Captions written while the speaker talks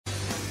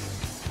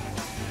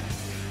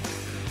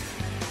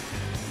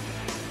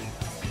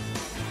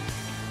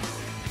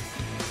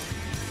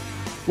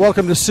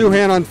Welcome to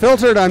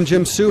SOUHAN-UNFILTERED. I'm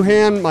Jim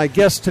Souhan. My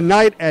guest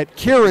tonight at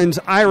Kieran's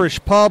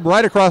Irish Pub,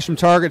 right across from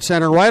Target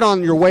Center, right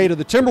on your way to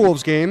the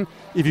Timberwolves game,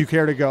 if you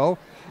care to go.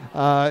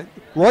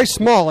 Roy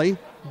Smalley,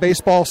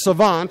 baseball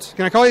savant.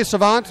 Can I call you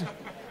savant?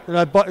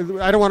 I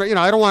don't want to.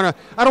 I don't want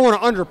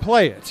to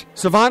underplay it.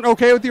 Savant,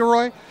 okay with you,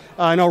 Roy?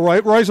 I know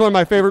Roy's one of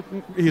my favorite.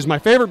 He's my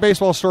favorite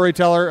baseball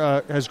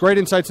storyteller. Has great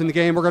insights in the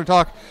game. We're going to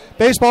talk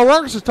baseball. We're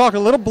going to talk a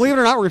little. Believe it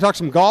or not, we're going to talk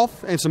some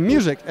golf and some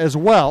music as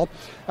well.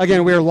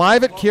 Again, we are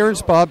live at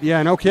Kieran's Pub.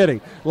 Yeah, no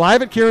kidding.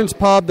 Live at Kieran's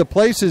Pub. The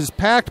place is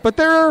packed, but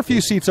there are a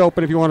few seats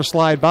open if you want to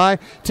slide by.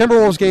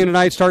 Timberwolves game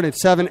tonight, starting at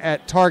 7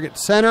 at Target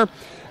Center.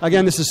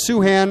 Again, this is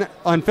Souhan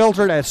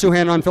Unfiltered at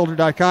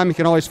SOUHAN-UNFILTERED.com. You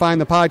can always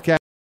find the podcast.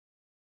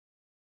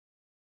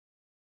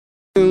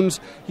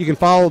 You can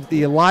follow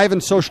the Live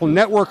and Social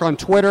Network on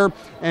Twitter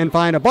and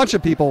find a bunch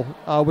of people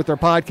with their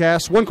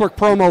podcasts. One quick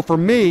promo for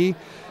me.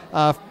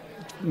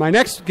 My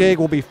next gig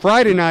will be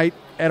Friday night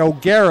at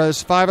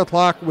O'Gara's, 5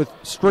 o'clock, with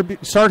Star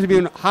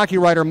Tribune hockey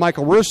writer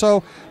Michael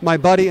Russo, my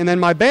buddy. And then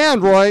my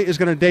band, Roy, is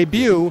going to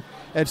debut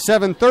at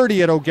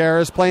 7:30 at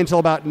O'Gara's, play until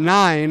about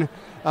 9,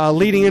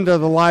 leading into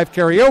the live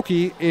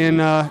karaoke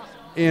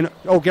in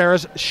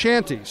O'Gara's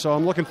Shanty. So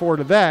I'm looking forward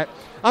to that.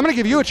 I'm going to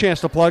give you a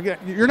chance to plug.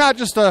 You're not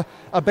just a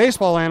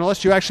baseball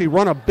analyst. You actually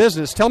run a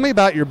business. Tell me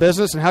about your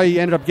business and how you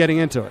ended up getting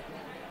into it.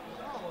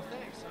 Oh, well,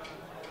 thanks. I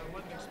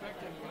wasn't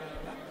expecting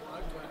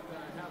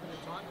having to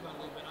talk about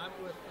it a little bit. I'm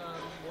with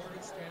Morgan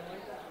Stanley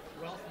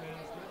Wealth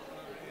Management,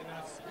 and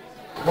that's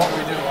what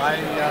we do. I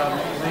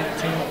lead a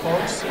team of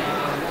folks.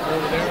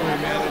 Over there, we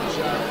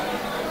manage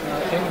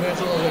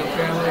individuals and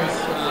families'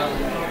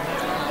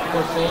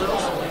 portfolios.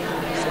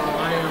 So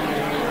I am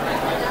the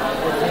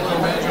portfolio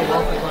manager,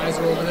 wealth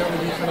advisor over there. We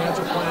do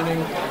financial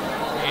planning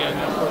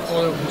and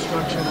portfolio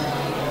construction,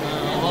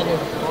 all the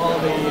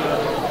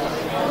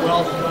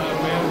wealth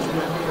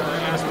management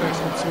aspects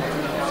of soup.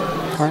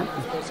 All right.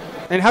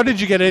 And how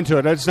did you get into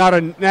it? It's not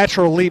a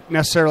natural leap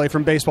necessarily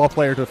from baseball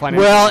player to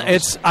financial. Well,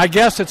 analyst. I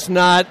guess it's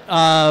not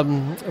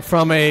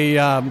from a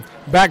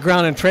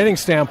background and training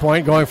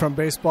standpoint, going from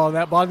baseball to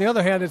that. But on the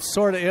other hand, it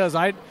sort of is.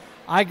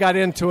 I got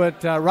into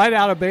it right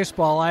out of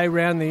baseball. I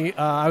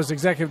was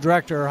executive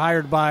director,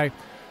 hired by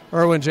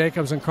Erwin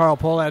Jacobs and Carl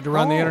Pohlad to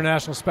run the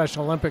International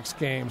Special Olympics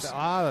games.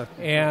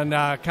 And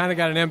kind of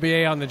got an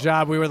MBA on the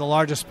job. We were the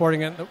largest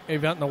sporting event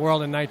in the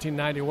world in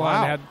 1991.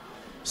 Wow. Had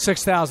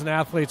 6,000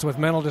 athletes with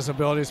mental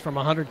disabilities from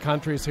 100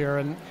 countries here.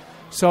 And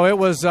so it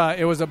was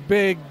a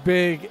big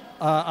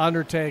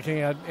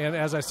undertaking. And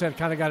as I said,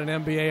 kind of got an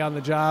MBA on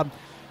the job.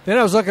 Then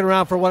I was looking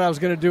around for what I was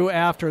going to do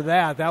after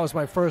that. That was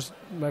my first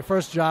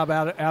job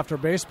out after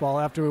baseball,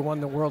 after we won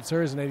the World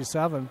Series in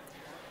 '87.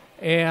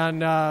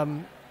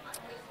 And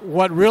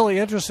what really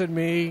interested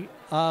me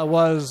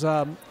was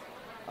I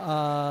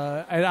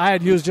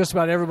had used just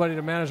about everybody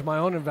to manage my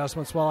own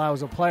investments while I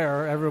was a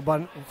player,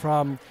 everyone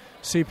from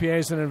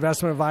CPAs and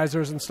investment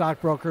advisors and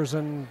stockbrokers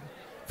and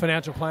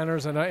financial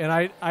planners. And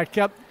it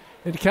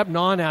kept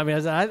gnawing at me. I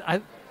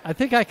said, I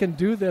think I can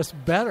do this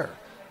better.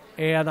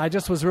 And I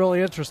just was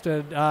really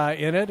interested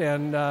in it,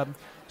 and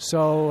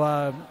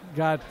so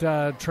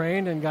got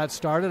trained and got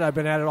started. I've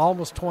been at it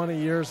almost 20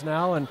 years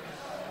now, and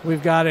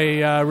we've got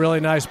a really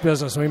nice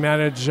business. We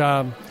manage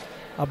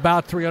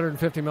about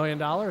 $350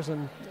 million,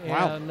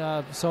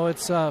 and so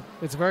it's a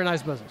very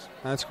nice business.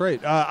 That's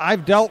great.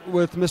 I've dealt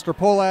with Mr.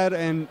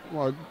 Pohlad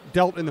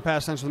dealt in the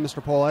past tense with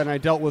Mr. Pohlad, and I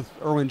dealt with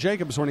Erwin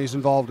Jacobs when he's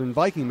involved in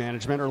Viking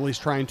management, or at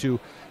least trying to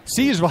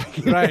seize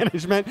Viking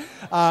management.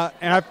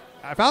 And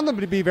I found them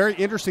to be very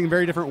interesting in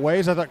very different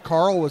ways. I thought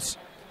Carl was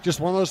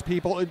just one of those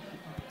people.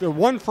 The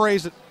one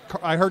phrase that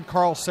I heard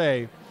Carl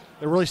say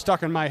that really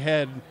stuck in my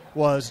head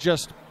was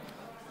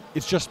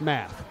it's just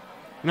math.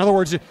 In other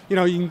words,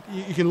 you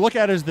can look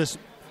at it as this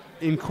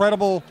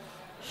incredible,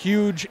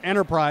 huge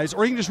enterprise,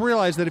 or you can just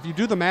realize that if you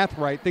do the math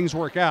right, things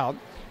work out.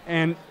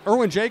 And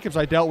Erwin Jacobs,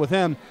 I dealt with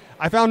him.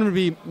 I found him to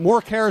be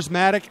more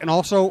charismatic and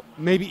also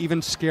maybe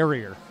even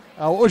scarier.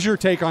 What was your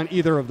take on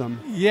either of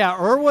them? Yeah,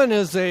 Erwin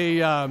is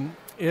a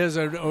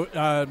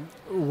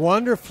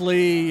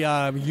wonderfully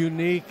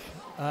unique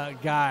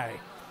guy.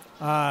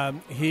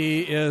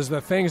 He is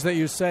the things that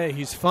you say.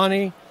 He's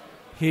funny.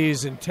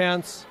 He's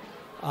intense.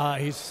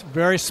 He's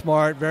very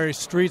smart, very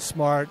street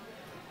smart,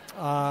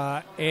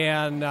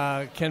 and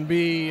can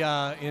be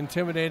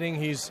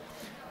intimidating.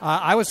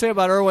 I would say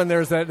about Erwin,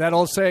 there's that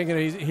old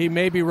saying, he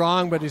may be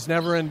wrong, but he's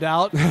never in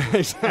doubt.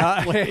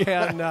 Exactly.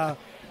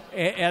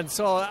 And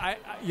so,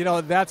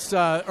 that's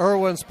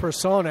Erwin's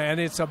persona, and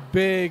it's a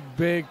big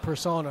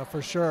persona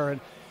for sure.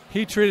 And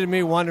he treated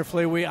me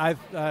wonderfully. We had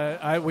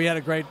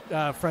a great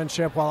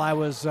friendship while I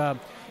was.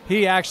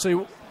 He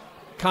actually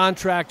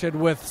contracted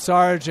with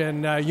Sarge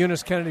and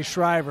Eunice Kennedy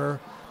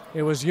Shriver.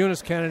 It was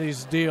Eunice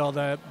Kennedy's deal,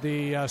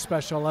 the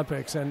Special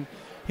Olympics, and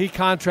he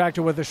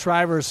contracted with the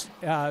Shrivers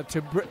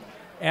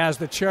as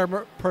the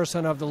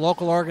chairperson of the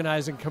local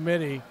organizing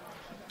committee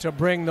to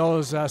bring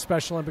those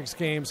Special Olympics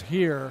games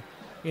here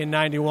in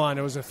 91.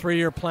 It was a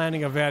 3-year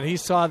planning event. He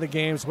saw the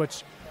games,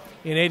 which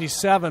in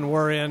 87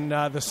 were in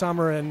the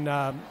summer in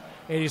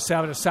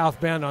 87 at South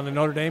Bend on the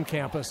Notre Dame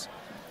campus.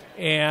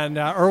 And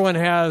Erwin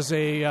has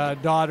a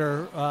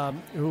daughter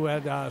who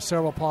had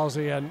cerebral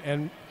palsy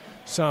and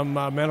some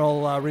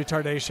mental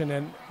retardation,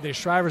 and the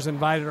Shrivers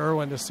invited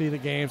Erwin to see the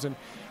games. And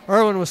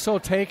Erwin was so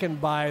taken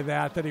by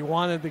that he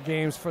wanted the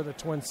games for the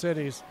Twin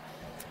Cities.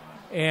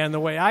 And the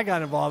way I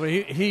got involved,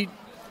 he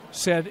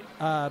said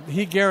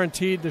he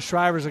guaranteed the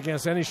Shrivers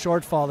against any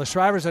shortfall. The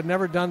Shrivers had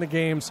never done the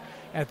games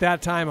at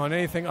that time on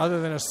anything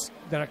other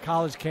than a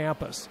college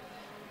campus.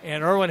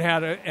 And Erwin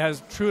had,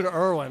 as true to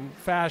Erwin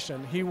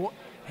fashion, he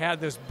had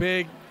this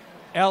big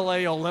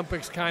L.A.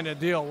 Olympics kind of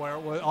deal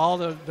where all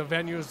the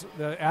venues,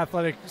 the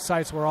athletic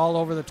sites were all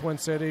over the Twin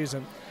Cities.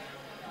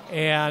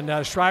 And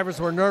Shrivers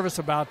were nervous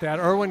about that.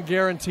 Erwin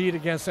guaranteed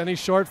against any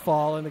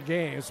shortfall in the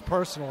games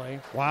personally.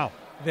 Wow.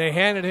 They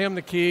handed him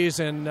the keys,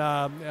 and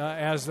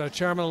as the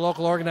chairman of the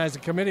local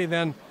organizing committee,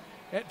 then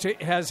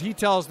as he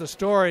tells the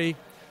story,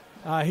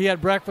 he had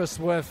breakfast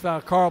with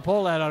Carl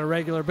Pohlad on a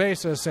regular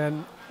basis.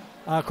 And,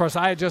 of course,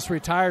 I had just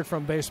retired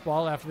from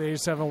baseball after the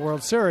 87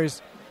 World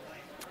Series.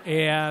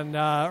 And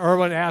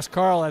Erwin asked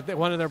Carl at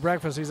one of their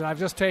breakfasts, he said, I've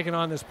just taken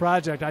on this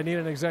project. I need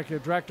an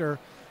executive director.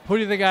 Who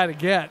do you think I ought to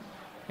get?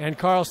 And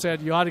Carl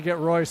said, you ought to get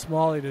Roy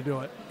Smalley to do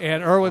it.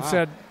 And Erwin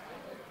said,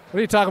 what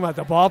are you talking about,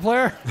 the ball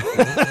player?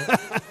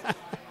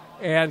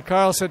 And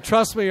Carl said,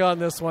 trust me on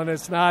this one.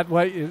 It's not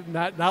what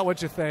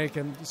you think.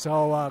 And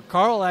so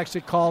Carl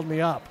actually called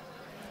me up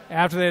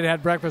after they'd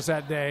had breakfast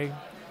that day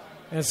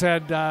and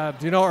said,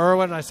 do you know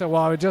Erwin? And I said,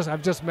 well, I've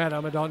just met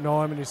him. I don't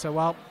know him. And he said,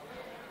 well,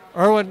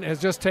 Erwin has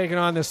just taken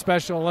on this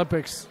Special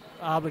Olympics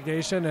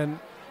obligation and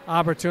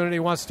opportunity. He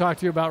wants to talk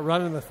to you about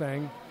running the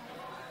thing.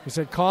 He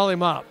said, call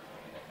him up.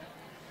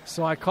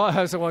 So I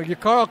said, well,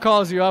 Carl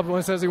calls you up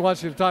and says he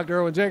wants you to talk to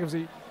Erwin Jacobs.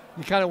 You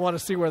kind of want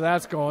to see where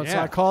that's going. Yeah. So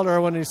I called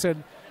Erwin and he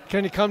said,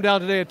 can you come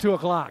down today at 2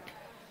 o'clock?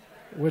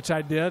 Which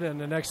I did. And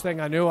the next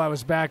thing I knew, I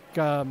was back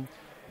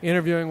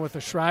interviewing with the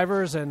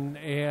Shrivers and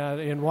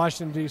in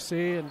Washington,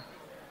 D.C.,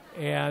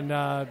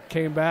 and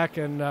came back,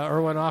 and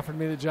Erwin offered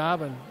me the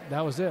job, and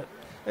that was it.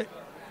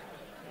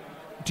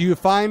 Do you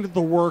find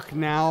the work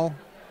now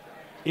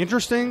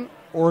interesting,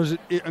 or is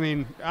it, I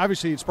mean,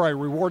 obviously it's probably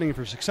rewarding if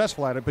you're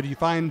successful at it, but do you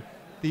find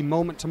the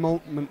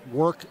moment-to-moment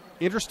work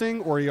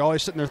interesting, or are you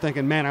always sitting there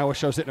thinking, man, I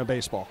wish I was hitting a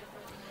baseball?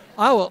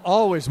 I will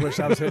always wish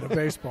I was hitting a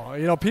baseball.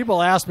 You know,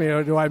 people ask me,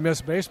 do I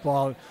miss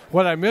baseball?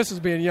 What I miss is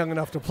being young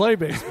enough to play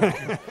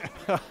baseball.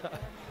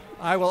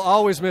 I will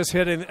always miss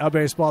hitting a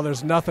baseball.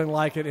 There's nothing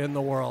like it in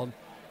the world.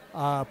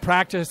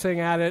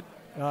 Practicing at it,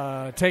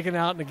 taking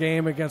out in the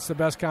game against the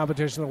best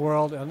competition in the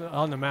world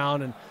on the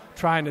mound and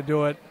trying to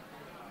do it.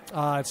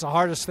 It's the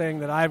hardest thing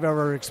that I've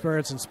ever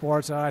experienced in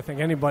sports, and I think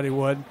anybody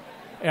would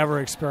ever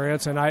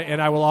experience, and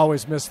I will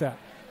always miss that.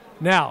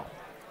 Now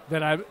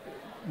that I'm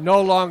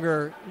no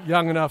longer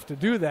young enough to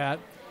do that,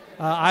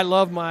 I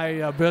love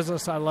my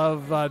business. I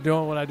love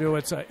doing what I do.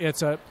 It's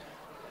a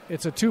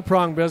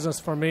two-pronged business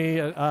for me.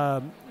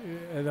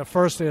 The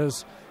first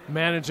is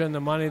managing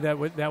the money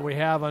that we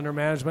have under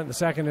management. The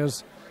second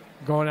is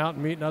going out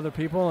and meeting other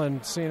people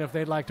and seeing if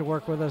they'd like to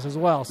work with us as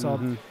well.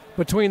 So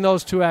between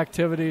those two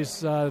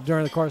activities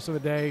during the course of a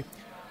day,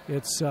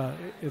 it's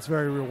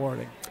very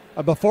rewarding.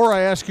 Before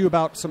I ask you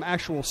about some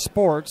actual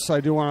sports, I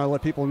do want to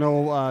let people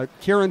know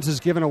Kieran's has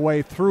given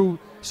away through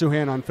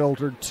Souhan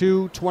Unfiltered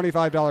 2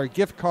 $25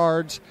 gift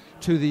cards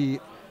to the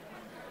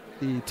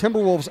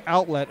Timberwolves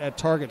outlet at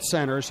Target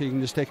Center, so you can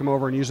just take them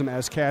over and use them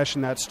as cash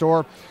in that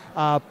store.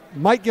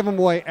 Might give them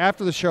away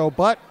after the show,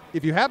 but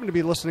if you happen to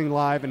be listening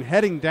live and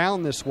heading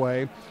down this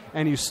way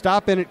and you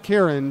stop in at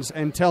Kieran's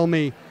and tell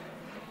me,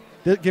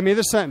 give me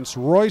the sentence,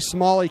 Roy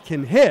Smalley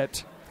can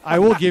hit, I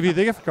will give you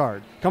the gift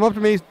card. Come up to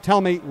me, tell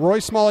me, Roy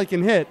Smalley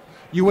can hit,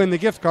 you win the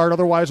gift card.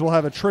 Otherwise, we'll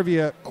have a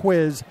trivia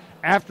quiz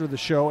after the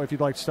show if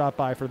you'd like to stop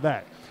by for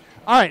that.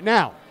 All right,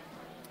 now,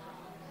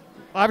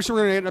 obviously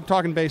we're going to end up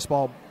talking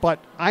baseball, but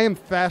I am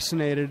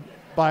fascinated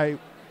by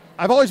 –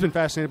 I've always been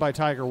fascinated by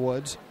Tiger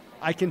Woods.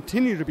 I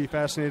continue to be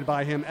fascinated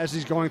by him as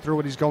he's going through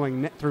what he's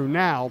going through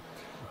now.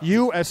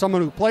 You, as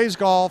someone who plays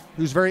golf,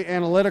 who's very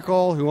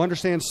analytical, who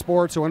understands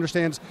sports, who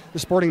understands the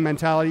sporting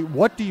mentality,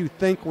 what do you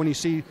think when you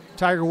see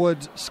Tiger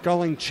Woods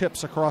sculling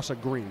chips across a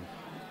green?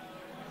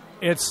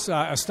 It's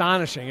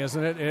astonishing,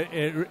 isn't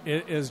it?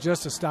 It is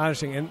just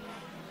astonishing.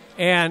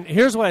 And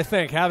here's what I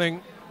think,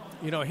 having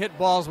hit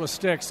balls with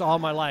sticks all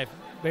my life,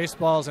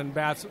 baseballs and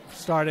bats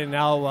starting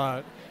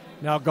now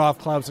golf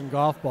clubs and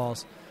golf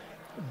balls.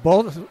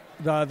 Both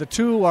the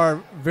two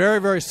are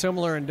very, very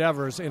similar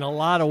endeavors in a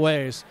lot of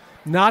ways,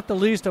 not the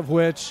least of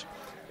which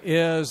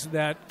is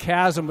that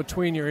chasm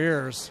between your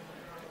ears.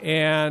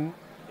 And,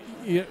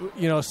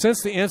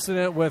 since the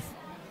incident with,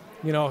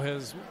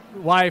 his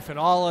wife and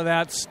all of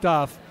that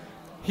stuff,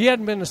 he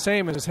hadn't been the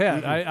same in his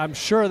head. I'm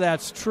sure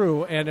that's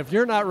true. And if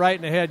you're not right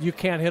in the head, you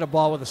can't hit a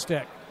ball with a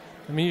stick.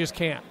 I mean, you just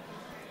can't.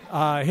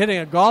 Hitting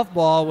a golf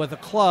ball with a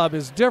club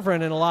is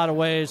different in a lot of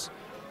ways,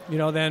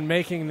 than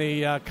making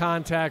the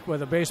contact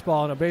with a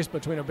baseball and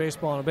between a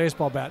baseball and a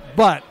baseball bat.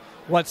 But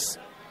what's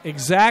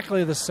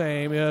exactly the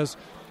same is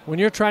when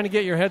you're trying to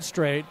get your head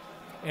straight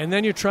and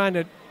then you're trying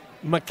to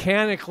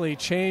mechanically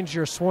change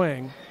your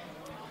swing,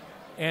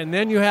 and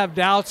then you have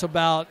doubts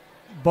about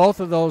both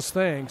of those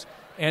things,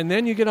 and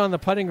then you get on the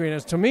putting green.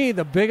 It's, to me,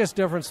 the biggest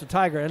difference to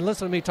Tiger, and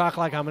listen to me talk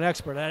like I'm an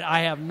expert.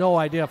 I have no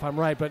idea if I'm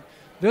right, but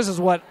this is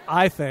what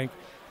I think.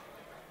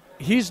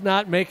 He's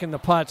not making the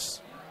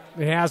putts.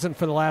 He hasn't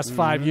for the last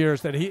 5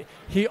 years. That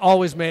he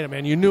always made them,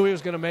 and you knew he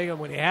was going to make them.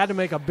 When he had to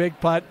make a big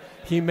putt,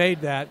 he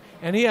made that,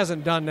 and he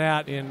hasn't done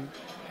that in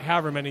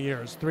however many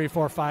years, 3,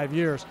 4, 5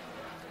 years.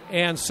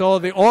 And so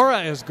the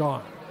aura is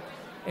gone.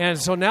 And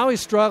so now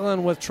he's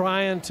struggling with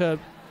trying to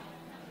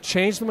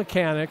change the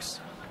mechanics.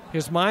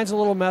 His mind's a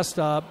little messed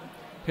up.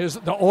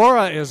 The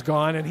aura is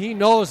gone, and he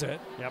knows it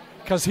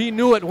because he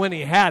knew it when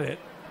he had it,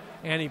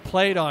 and he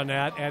played on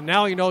that, and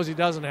now he knows he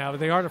doesn't have it.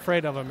 They aren't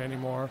afraid of him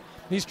anymore.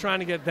 He's trying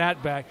to get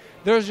that back.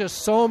 There's just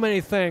so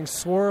many things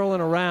swirling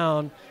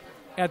around,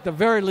 at the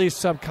very least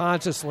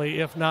subconsciously,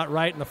 if not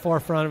right in the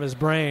forefront of his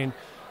brain,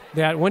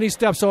 that when he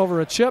steps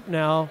over a chip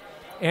now,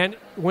 and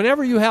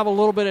whenever you have a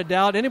little bit of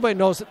doubt, anybody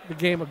knows the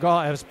game of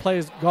golf, has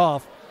plays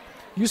golf,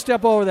 you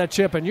step over that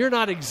chip and you're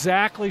not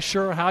exactly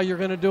sure how you're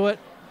going to do it.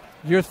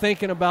 You're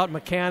thinking about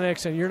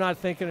mechanics, and you're not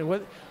thinking.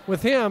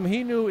 With him,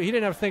 he knew he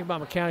didn't have to think about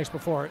mechanics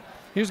before it.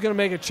 He was going to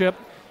make a chip.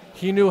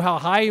 He knew how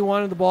high he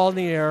wanted the ball in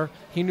the air.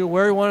 He knew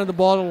where he wanted the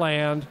ball to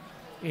land.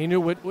 He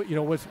knew with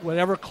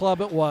whatever club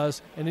it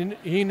was, and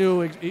he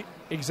knew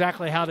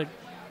exactly how to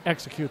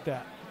execute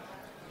that.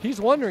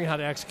 He's wondering how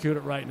to execute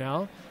it right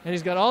now, and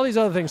he's got all these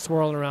other things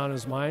swirling around in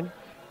his mind.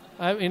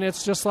 I mean,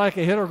 it's just like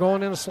a hitter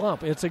going in a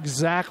slump. It's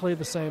exactly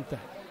the same thing.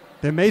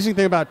 The amazing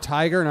thing about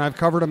Tiger, and I've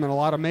covered him in a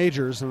lot of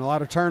majors and a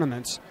lot of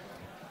tournaments,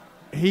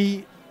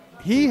 he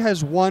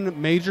has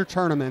won major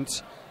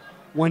tournaments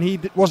when he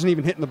wasn't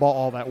even hitting the ball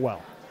all that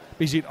well.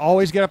 Because he'd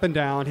always get up and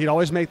down. He'd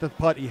always make the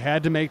putt he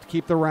had to make to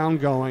keep the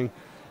round going.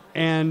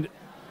 And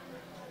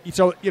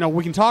so,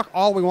 we can talk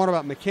all we want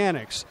about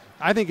mechanics.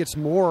 I think it's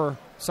more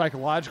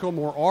psychological,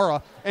 more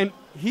aura. And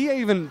he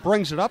even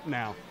brings it up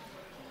now.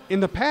 In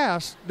the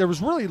past, there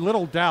was really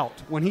little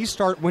doubt when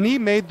he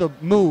made the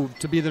move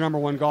to be the number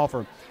one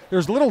golfer.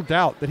 There's little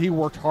doubt that he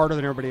worked harder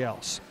than everybody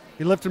else.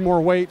 He lifted more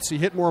weights. He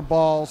hit more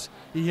balls.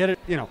 He hit it,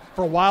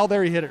 for a while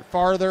there, he hit it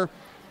farther.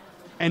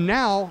 And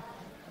now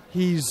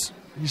he's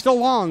still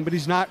long, but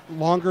he's not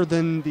longer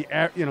than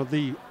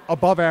the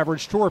above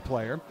average tour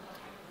player.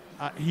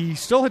 He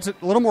still hits it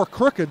a little more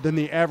crooked than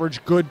the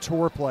average good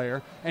tour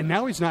player. And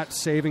now he's not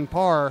saving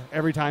par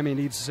every time he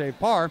needs to save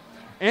par,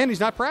 and he's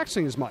not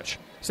practicing as much.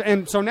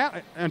 So now,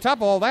 on top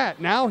of all that,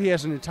 now he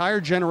has an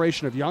entire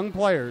generation of young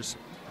players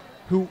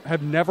who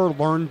have never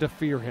learned to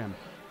fear him.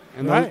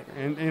 And right.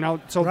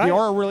 So right. The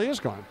aura really is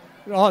gone.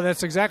 Oh,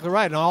 that's exactly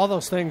right. And all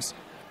those things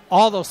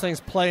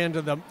play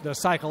into the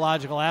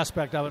psychological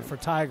aspect of it for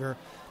Tiger.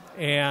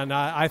 And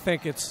I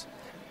think it's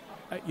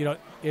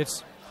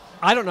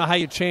I don't know how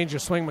you change your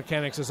swing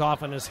mechanics as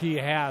often as he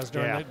has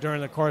during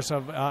the course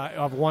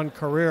of one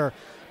career.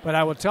 But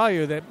I will tell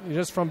you that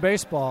just from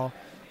baseball,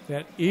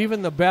 that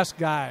even the best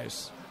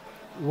guys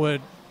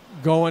would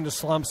go into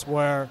slumps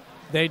where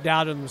they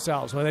doubted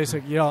themselves, where they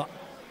said,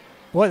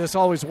 boy, this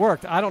always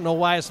worked. I don't know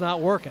why it's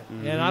not working,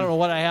 and I don't know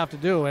what I have to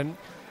do.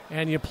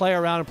 And you play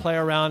around,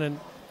 and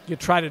you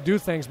try to do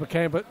things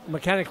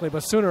mechanically, but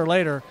sooner or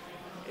later,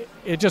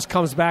 it just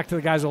comes back to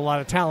the guys with a lot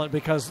of talent,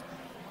 because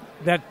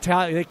that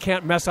talent, they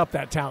can't mess up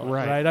that talent,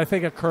 right? I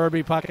think of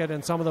Kirby Puckett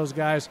and some of those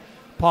guys.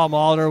 Paul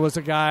Molitor was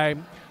a guy,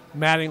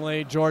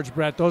 Mattingly, George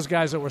Brett, those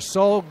guys that were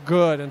so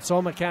good and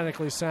so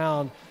mechanically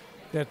sound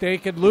that they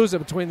could lose it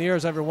between the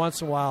ears every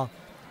once in a while.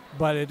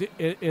 But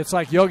it's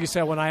like Yogi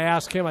said when I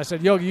asked him, I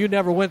said, Yogi, you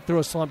never went through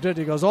a slump, did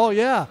you? He goes, oh,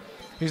 yeah.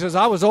 He says,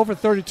 I was over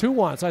 32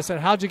 once. I said,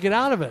 how'd you get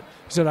out of it?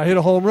 He said, I hit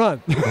a home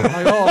run.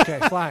 I go, oh, okay,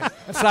 fine.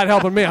 That's not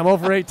helping me. I'm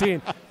over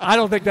 18. I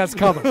don't think that's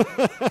covered.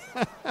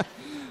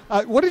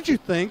 What did you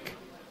think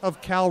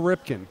of Cal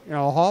Ripken?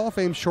 A Hall of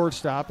Fame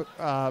shortstop,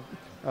 a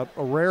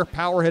rare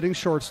power-hitting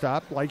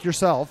shortstop like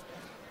yourself.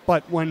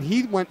 But when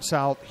he went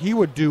south, he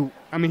would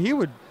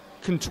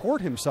contort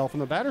himself in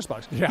the batter's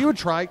box. Yeah. He would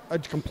try a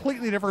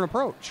completely different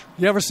approach.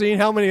 You ever seen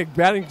how many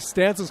batting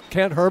stances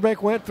Kent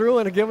Herbeck went through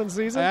in a given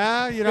season?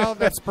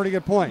 That's a pretty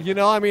good point.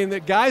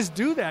 The guys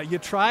do that.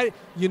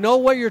 You know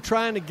what you're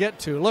trying to get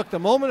to. Look, the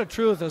moment of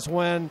truth is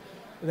when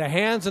the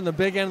hands and the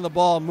big end of the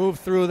ball move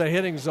through the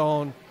hitting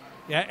zone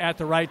at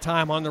the right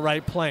time on the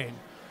right plane.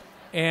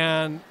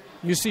 And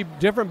you see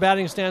different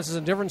batting stances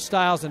and different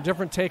styles and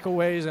different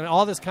takeaways and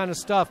all this kind of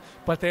stuff,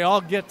 but they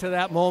all get to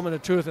that moment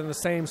of truth in the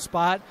same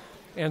spot.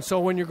 And so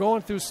when you're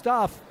going through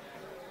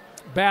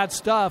bad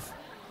stuff,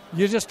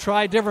 you just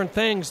try different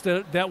things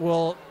that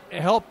will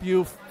help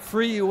you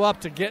free you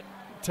up to get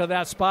to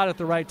that spot at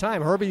the right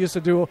time. Herbie used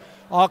to do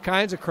all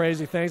kinds of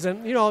crazy things.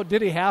 And,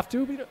 did he have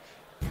to?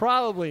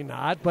 Probably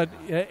not. But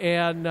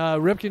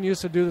Ripken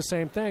used to do the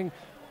same thing.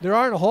 There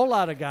aren't a whole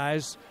lot of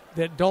guys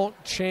that don't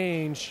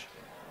change,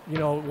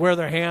 where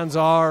their hands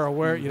are or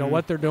where,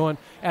 what they're doing.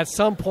 At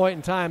some point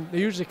in time, they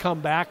usually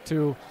come back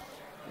to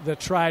the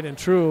tried and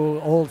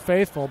true Old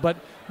Faithful, but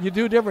you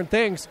do different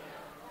things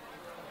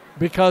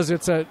because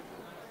it's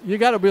you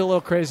got to be a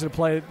little crazy to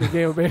play the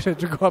game of baseball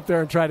to go up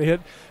there and try to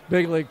hit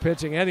big league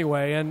pitching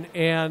anyway. And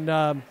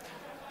guys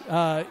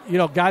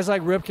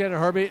like Ripken and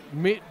Herbie,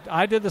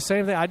 I did the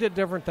same thing. I did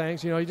different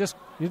things. You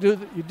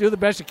do the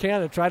best you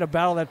can to try to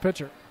battle that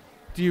pitcher.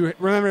 Do you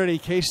remember any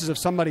cases of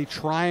somebody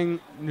trying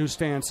new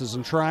stances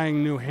and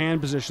trying new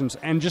hand positions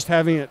and just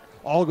having it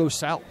all go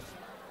south?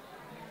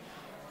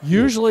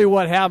 Usually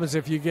what happens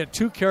if you get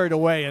too carried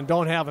away and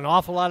don't have an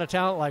awful lot of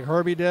talent like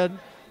Herbie did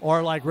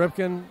or like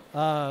Ripken,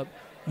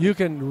 you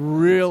can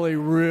really,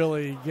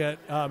 really get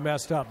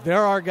messed up.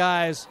 There are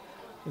guys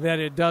that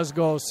it does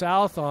go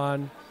south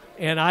on,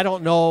 and I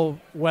don't know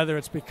whether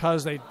it's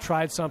because they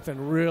tried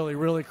something really,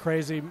 really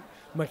crazy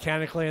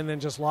mechanically and then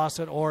just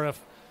lost it, or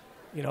if,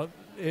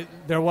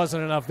 there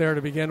wasn't enough there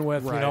to begin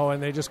with, right.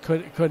 And they just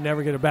could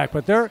never get it back.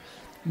 But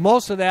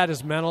most of that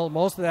is mental.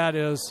 Most of that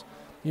is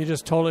you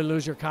just totally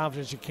lose your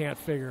confidence. You can't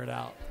figure it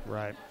out.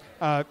 Right.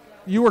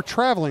 You were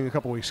traveling a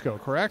couple weeks ago,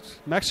 correct?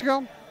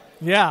 Mexico?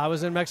 Yeah, I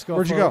was in Mexico.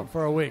 Where'd you go?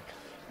 For a week.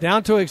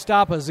 Down to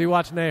Ixtapa,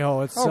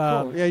 Zihuatanejo. It's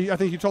cool. Yeah, I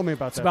think you told me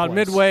about that. It's about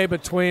place. midway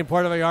between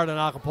Puerto Vallarta and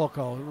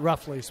Acapulco,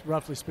 roughly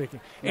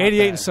speaking. Not 88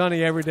 bad. and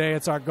sunny every day.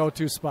 It's our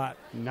go-to spot.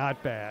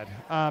 Not bad.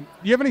 Do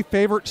you have any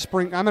favorite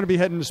spring? I'm going to be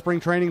heading to spring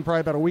training probably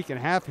about a week and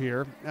a half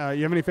here.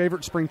 You have any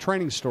favorite spring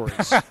training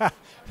stories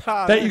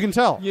that you can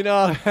tell? It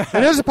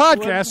is a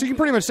podcast, so you can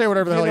pretty much say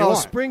whatever the hell you want.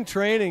 Spring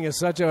training is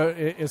such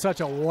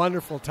a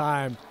wonderful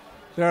time.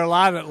 There are a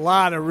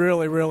lot of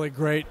really, really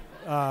great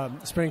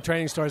spring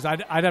training stories.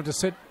 I'd have to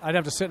sit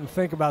and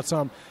think about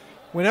some.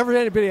 Whenever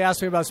anybody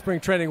asks me about spring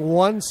training,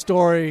 one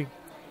story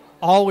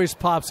always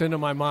pops into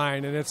my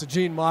mind, and it's a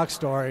Gene Mock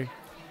story.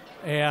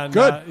 And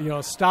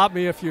good. Stop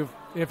me if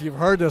you've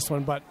heard this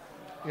one, but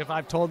if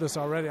I've told this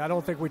already, I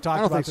don't think we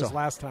talked about this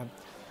last time.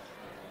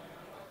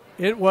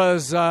 It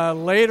was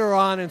later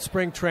on in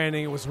spring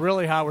training. It was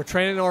really hot. We're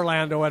training in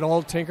Orlando at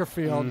Old Tinker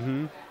Field.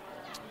 Mm-hmm.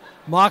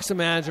 Mock's the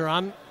manager.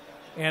 I'm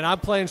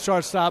playing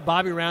shortstop.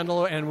 Bobby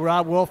Randall and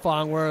Rob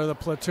Wilfong were the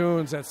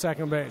platoons at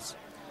second base.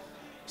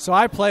 So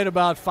I played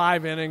about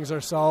 5 innings or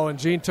so, and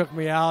Gene took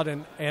me out,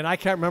 and I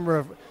can't remember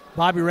if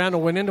Bobby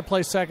Randall went in to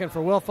play second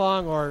for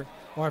Wilfong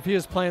or if he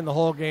was playing the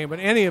whole game. But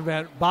in any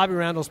event, Bobby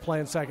Randall's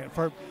playing second.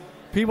 For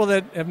people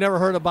that have never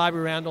heard of Bobby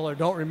Randall or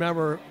don't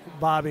remember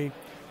Bobby,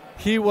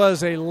 he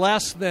was a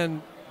less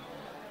than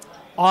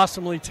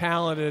awesomely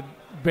talented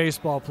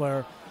baseball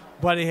player,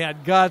 but he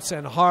had guts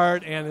and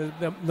heart, and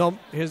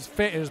his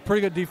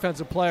pretty good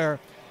defensive player.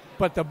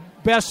 But the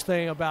best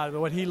thing about it,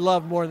 what he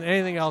loved more than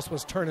anything else,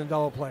 was turning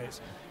double plays.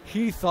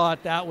 He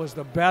thought that was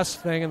the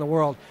best thing in the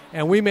world,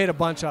 and we made a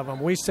bunch of them.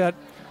 We set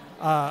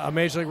a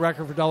Major League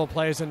record for double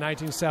plays in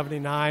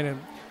 1979,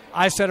 and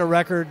I set a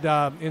record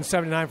in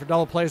 79 for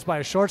double plays by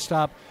a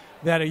shortstop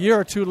that a year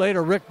or two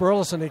later Rick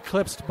Burleson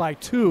eclipsed by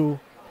 2.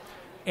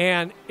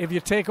 And if you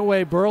take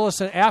away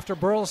Burleson, after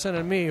Burleson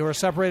and me, who are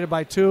separated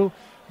by 2,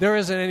 there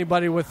isn't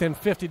anybody within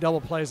 50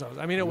 double plays of us.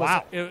 I mean, it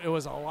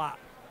was a lot.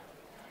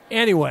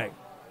 Anyway,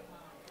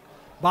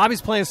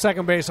 Bobby's playing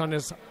second base on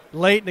this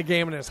late in the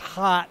game in this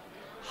hot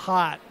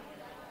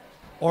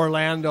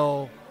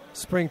Orlando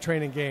spring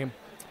training game.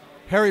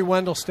 Harry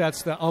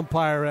Wendelstedt's the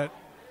umpire at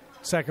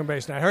second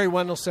base. Now, Harry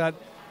Wendelstedt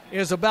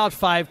is about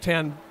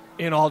 5'10"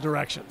 in all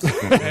directions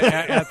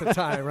at the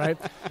time, right?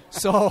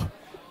 So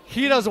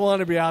he doesn't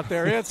want to be out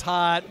there. It's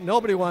hot.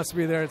 Nobody wants to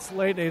be there. It's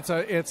late. It's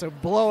a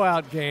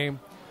blowout game.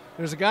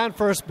 There's a guy on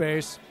first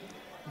base.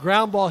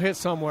 Ground ball hit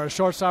somewhere.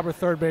 Shortstop or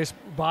third base.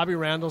 Bobby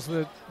Randall's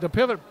the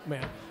pivot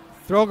man.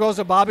 Throw goes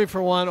to Bobby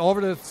for one,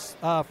 over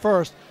to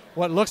first.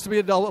 What looks to be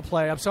a double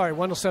play. I'm sorry,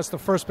 Wendelstedt's the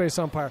first base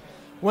umpire.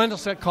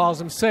 Wendelstedt calls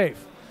him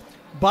safe.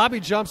 Bobby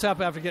jumps up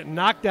after getting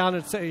knocked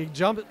down. He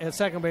jumped at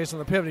second base on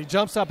the pivot. He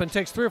jumps up and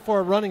takes 3 or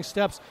 4 running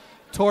steps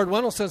toward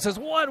Wendelstedt and says,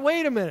 "What?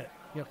 Wait a minute."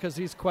 Because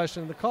he's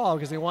questioning the call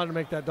because he wanted to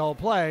make that double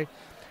play.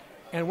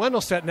 And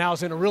Wendelstedt now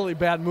is in a really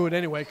bad mood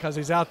anyway because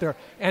he's out there.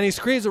 And he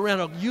screams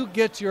around, "You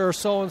get your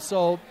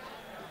so-and-so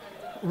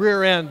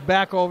rear end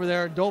back over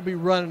there. Don't be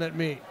running at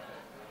me."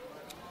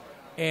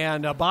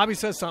 And Bobby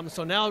says something.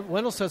 So now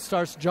Wendelstedt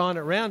starts jawing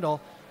at Randall.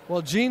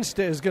 Well, Gene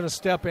is going to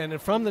step in.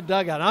 And from the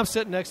dugout, I'm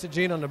sitting next to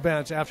Gene on the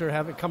bench after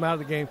having come out of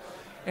the game.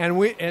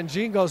 And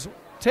Gene goes,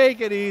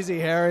 "Take it easy,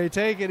 Harry.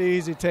 Take it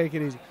easy. Take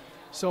it easy."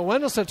 So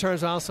Wendelstedt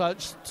turns around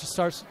and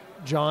starts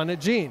jawing at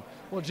Gene.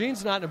 Well,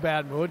 Gene's not in a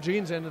bad mood.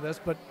 Gene's into this,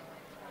 but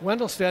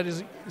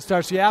Wendelstedt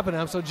starts yapping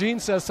at him. So Gene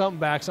says something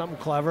back, something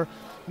clever.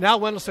 Now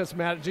Wendelstedt's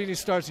mad at Gene. He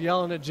starts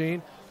yelling at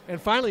Gene. And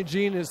finally,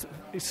 Gene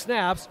he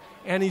snaps,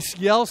 and he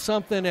yells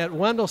something at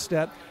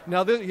Wendelstedt.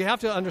 Now, you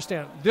have to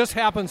understand, this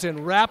happens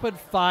in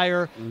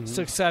rapid-fire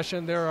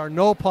succession. There are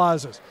no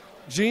pauses.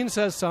 Gene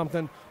says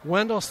something.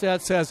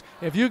 Wendelstedt says,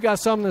 "If you got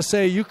something to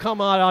say, you come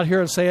out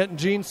here and say it." And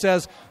Gene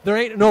says, "There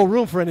ain't no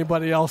room for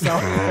anybody else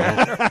out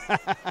there."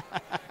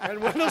 And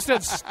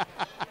Wendelstedt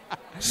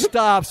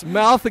stops,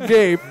 mouth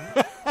agape,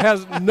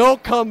 has no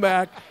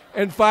comeback,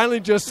 and finally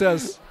just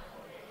says,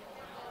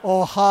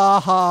 "Oh,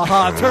 ha, ha,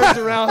 ha," turns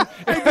around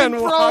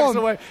and walks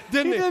away.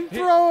 Didn't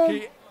throw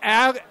him.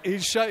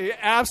 He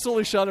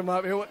absolutely shut him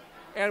up.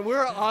 And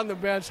we're on the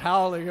bench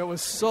howling. It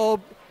was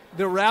so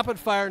the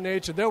rapid-fire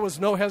nature. There was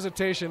no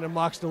hesitation in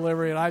Mock's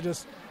delivery, and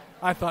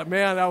I thought,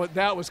 man,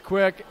 that was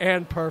quick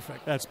and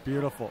perfect. That's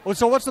beautiful.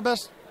 So what's the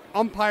best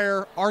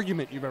umpire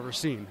argument you've ever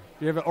seen?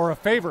 Or a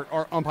favorite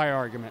umpire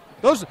argument?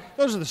 Those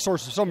are the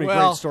sources of so many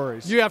great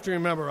stories. You have to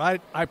remember,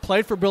 I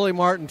played for Billy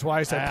Martin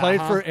twice. I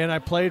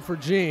played for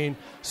Gene,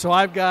 so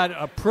I've got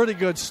a pretty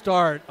good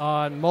start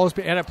on most.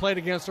 And I played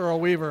against Earl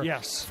Weaver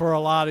for a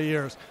lot of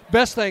years.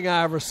 Best thing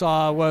I ever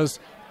saw was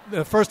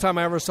the first time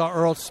I ever saw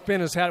Earl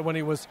spin his hat when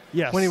he was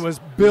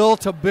bill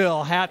to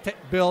bill, hat to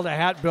bill to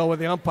hat bill with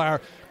the umpire.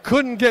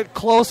 Couldn't get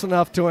close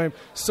enough to him,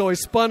 so he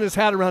spun his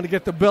hat around to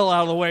get the bill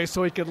out of the way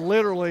so he could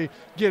literally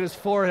get his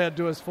forehead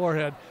to his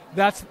forehead.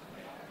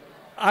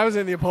 I was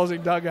in the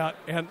opposing dugout,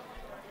 and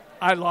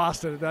I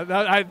lost it.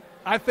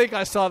 I think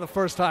I saw the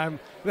first time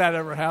that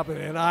ever happened,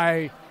 and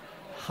I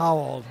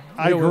howled.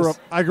 I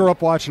grew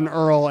up watching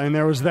Earl, and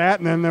there was that,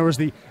 and then there was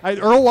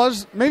Earl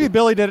was, maybe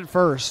Billy did it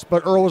first,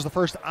 but Earl was the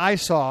first I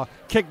saw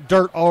kick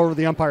dirt all over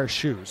the umpire's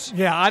shoes.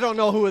 Yeah, I don't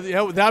know who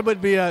that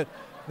would be a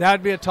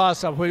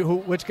toss-up.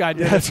 Which guy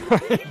did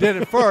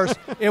it first?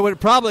 It would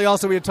probably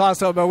also be a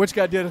toss-up about which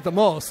guy did it the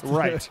most.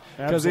 Right,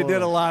 because he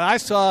did a lot.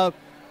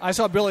 I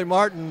saw Billy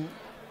Martin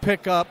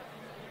pick up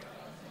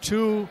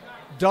 2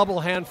 double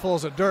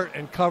handfuls of dirt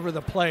and cover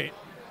the plate.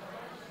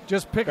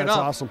 Just pick it up. That's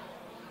awesome.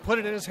 Put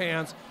it in his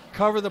hands,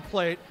 cover the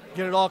plate,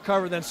 get it all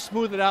covered, then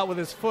smooth it out with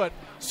his foot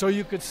so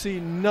you could see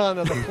none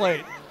of the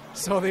plate.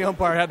 So the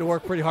umpire had to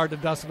work pretty hard to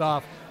dust it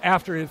off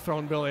after he had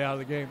thrown Billy out of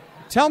the game.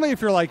 Tell me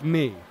if you're like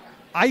me.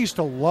 I used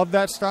to love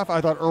that stuff. I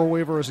thought Earl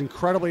Weaver was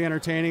incredibly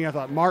entertaining. I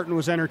thought Martin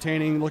was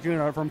entertaining, looking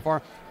at it from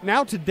far.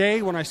 Now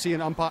today, when I see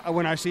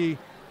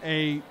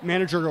a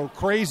manager go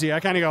crazy, I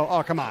kind of go,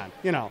 "Oh, come on!"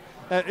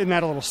 Isn't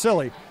that a little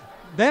silly?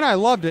 Then I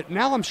loved it.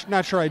 Now I'm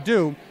not sure I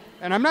do,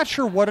 and I'm not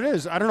sure what it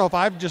is. I don't know if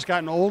I've just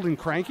gotten old and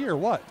cranky or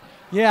what.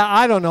 Yeah,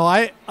 I don't know.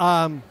 I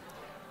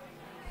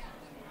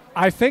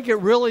think it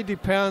really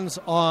depends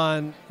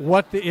on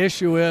what the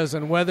issue is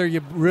and whether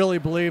you really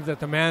believe that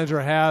the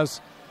manager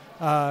hasn't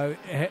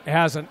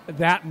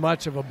that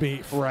much of a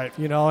beef, right?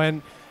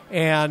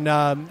 And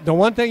the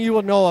one thing you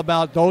will know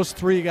about those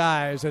 3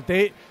 guys that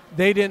they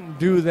didn't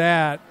do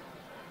that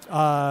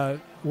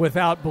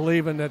without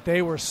believing that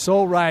they were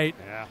so right.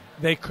 Yeah.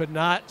 They could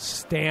not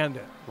stand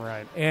it.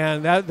 Right.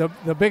 And that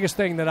the biggest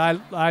thing that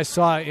I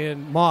saw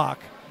in Mock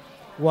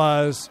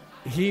was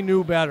he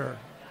knew better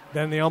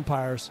than the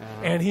umpires,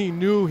 and he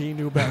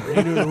knew better.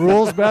 He knew the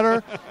rules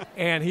better,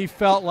 and he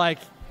felt like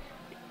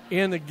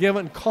in the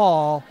given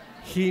call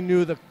he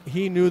knew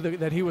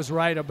that he was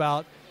right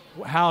about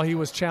how he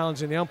was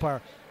challenging the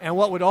umpire. And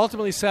what would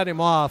ultimately set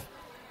him off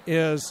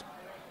is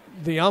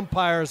the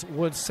umpires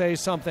would say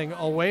something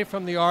away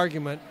from the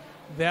argument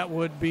that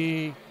would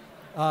be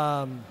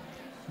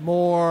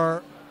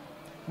more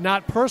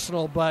not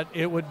personal, but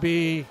it would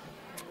be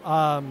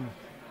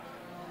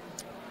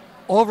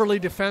overly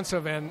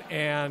defensive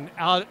and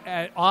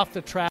off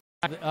the track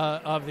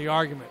of the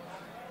argument.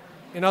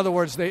 In other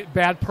words,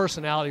 bad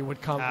personality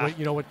would come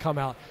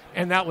out,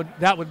 and that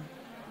would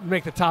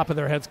make the top of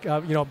their heads.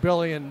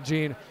 Billy and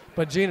Gene,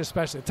 but Gene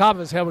especially, the top of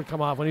his head would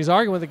come off when he's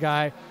arguing with a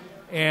guy,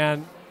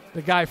 and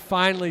the guy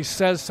finally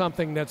says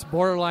something that's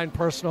borderline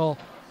personal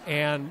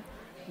and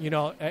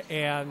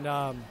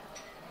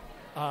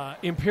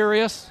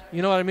imperious.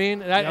 You know what I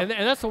mean? And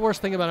that's the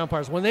worst thing about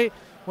umpires when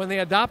they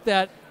adopt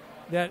that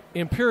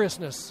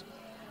imperiousness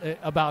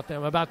about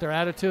them, about their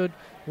attitude,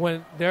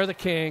 when they're the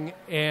king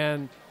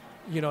and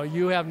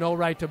you have no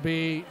right to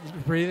be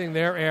breathing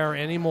their air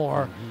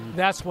anymore. Mm-hmm.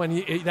 That's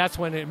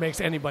when it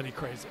makes anybody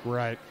crazy.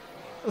 Right.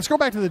 Let's go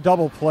back to the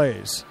double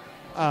plays.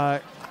 How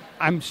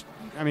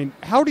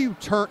do you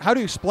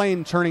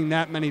explain turning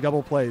that many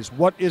double plays?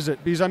 What is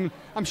it? Because I'm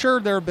sure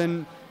there have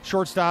been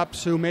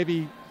shortstops who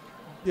maybe,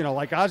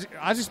 like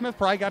Ozzie Smith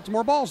probably got to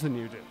more balls than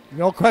you do.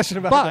 No question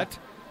about that. But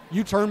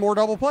you turn more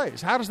double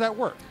plays. How does that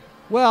work?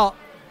 Well,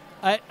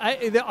 a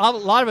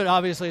lot of it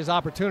obviously is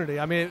opportunity.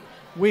 I mean,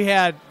 we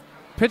had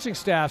pitching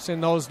staffs in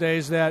those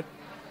days that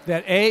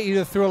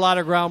either threw a lot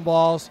of ground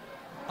balls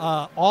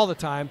all the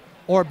time,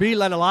 or B,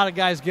 let a lot of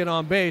guys get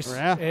on base,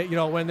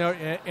 when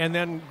they're and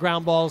then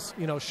ground balls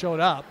showed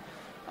up,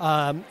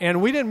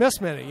 and we didn't miss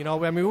many.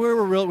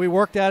 We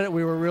worked at it.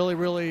 We were really,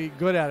 really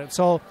good at it.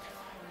 So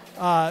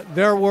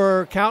there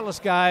were countless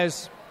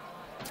guys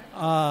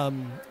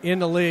in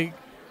the league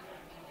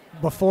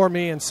before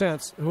me and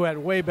since who had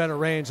way better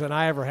range than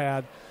I ever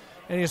had,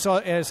 and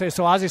so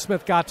Ozzie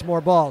Smith got to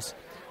more balls.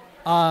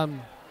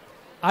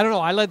 I don't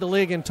know. I led the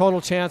league in total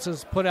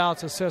chances, put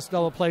outs, assists,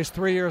 double plays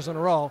 3 years in a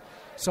row.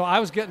 So I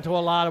was getting to a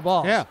lot of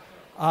balls. Yeah.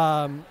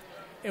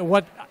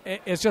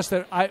 It's just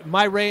that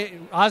my range,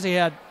 Ozzie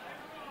had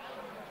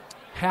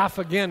half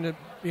again,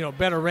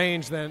 better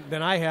range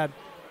than I had.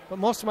 But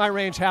most of my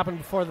range happened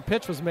before the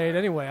pitch was made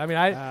anyway. I mean,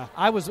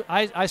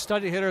 I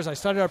studied hitters, I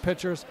studied our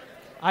pitchers,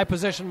 I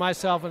positioned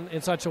myself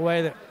in such a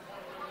way that,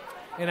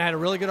 and I had a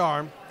really good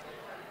arm,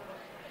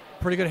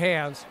 pretty good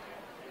hands.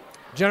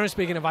 generally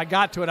speaking, if I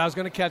got to it, I was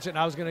going to catch it and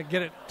I was going to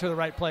get it to the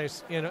right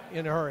place in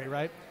a hurry,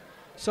 right?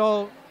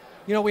 So,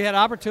 we had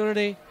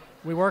opportunity.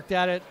 We worked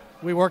at it.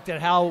 We worked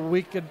at how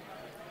we could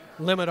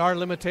limit our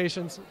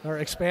limitations or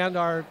expand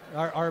our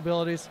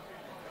abilities.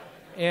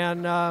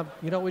 And,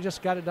 we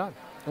just got it done.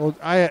 Well,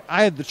 I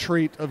had the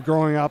treat of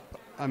growing up.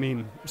 I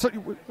mean, so,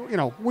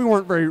 we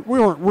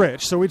weren't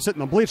rich, so we'd sit in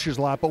the bleachers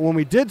a lot. But when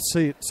we did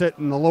sit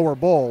in the lower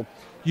bowl,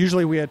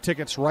 usually we had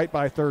tickets right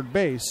by third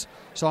base.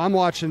 So I'm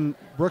watching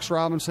Brooks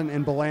Robinson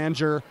and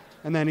Belanger,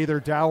 and then either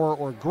Dower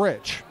or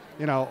Gritch,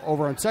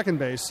 over on second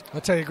base.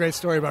 I'll tell you a great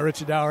story about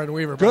Richie Dower and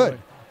Weaver. Good.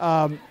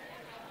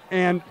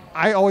 And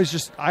I always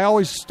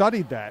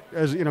studied that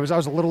as I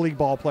was a little league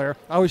ball player.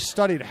 I always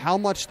studied how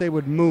much they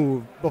would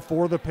move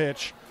before the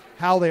pitch,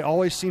 how they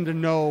always seemed to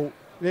know.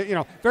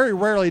 Very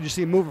rarely do you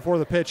see them move before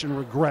the pitch and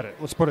regret it.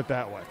 Let's put it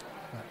that way.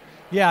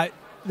 Yeah,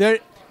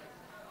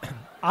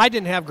 I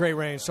didn't have great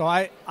range, so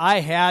I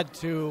had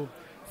to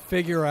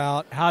figure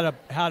out how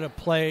to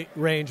play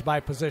range by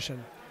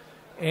position,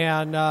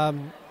 and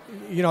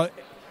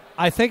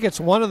I think it's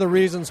one of the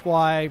reasons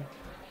why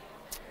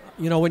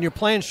when you're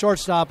playing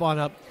shortstop on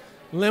a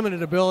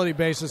limited ability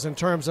basis in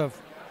terms of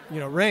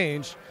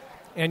range,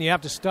 and you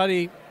have to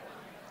study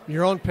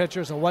your own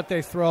pitchers and what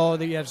they throw,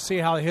 that you have to see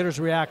how the hitters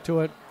react to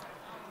it,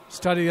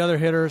 study the other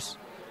hitters,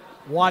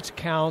 watch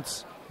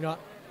counts.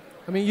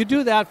 You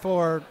do that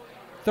for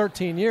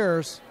 13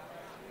 years,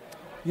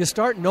 you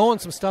start knowing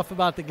some stuff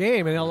about the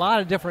game and a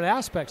lot of different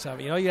aspects of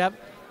it. You have,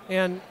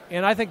 and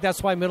I think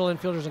that's why middle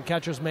infielders and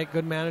catchers make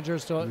good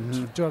managers to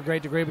a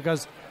great degree,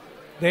 because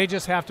they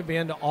just have to be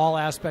into all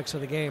aspects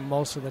of the game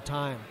most of the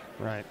time.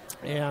 Right.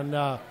 And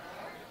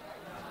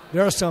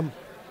there are some,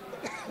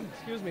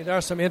 there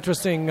are some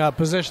interesting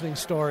positioning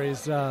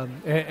stories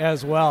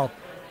as well.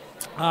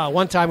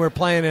 One time we were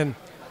playing in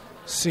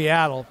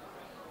Seattle,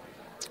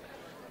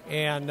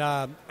 and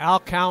Al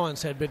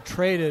Cowens had been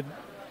traded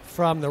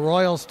from the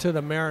Royals to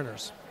the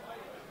Mariners.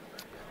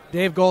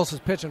 Dave Goles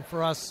was pitching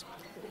for us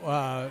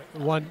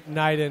one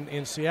night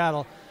in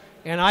Seattle,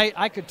 and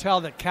I could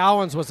tell that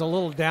Cowens was a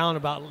little down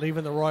about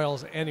leaving the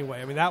Royals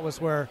anyway. That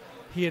was where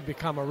he had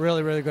become a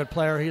really, really good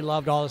player. He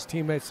loved all his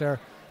teammates there.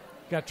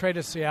 Got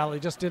traded to Seattle. He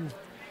just didn't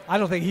 – I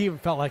don't think he even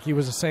felt like he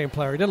was the same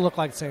player. He didn't look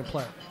like the same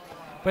player.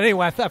 But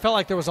anyway, I felt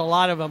like there was a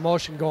lot of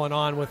emotion going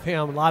on with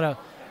him, a lot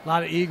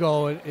of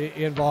ego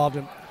involved.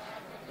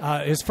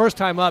 And his first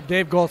time up,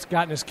 Dave Goltz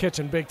got in his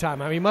kitchen big time.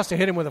 He must have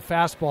hit him with a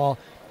fastball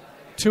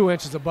 2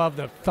 inches above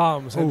the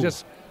thumbs and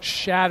just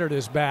shattered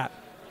his bat.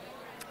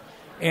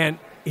 And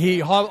he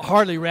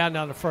hardly ran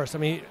down to first.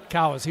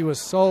 Cowens, he was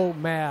so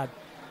mad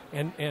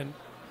and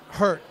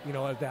hurt,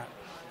 at that.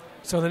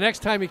 So the next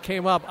time he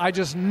came up, I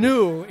just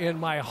knew in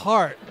my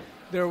heart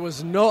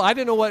I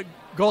didn't know what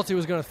Goltz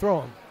was going to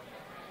throw him.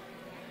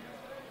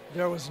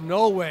 There was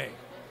no way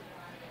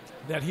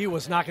that he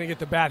was not going to get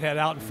the bat head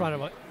out in front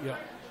of it.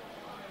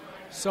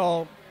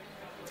 So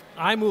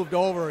I moved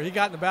over. He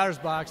got in the batter's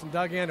box and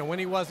dug in. And when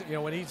he wasn't,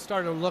 when he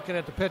started looking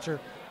at the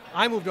pitcher,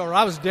 I moved over.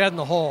 I was dead in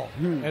the hole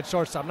at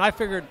shortstop. And I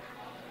figured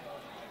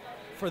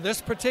for this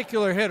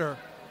particular hitter,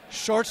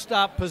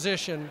 shortstop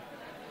position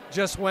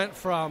just went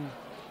from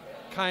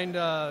kind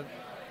of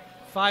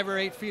 5 or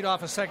 8 feet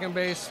off of second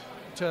base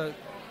to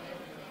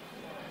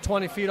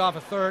 20 feet off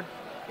of third.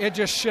 It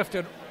just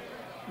shifted.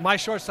 My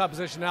shortstop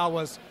position now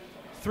was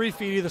 3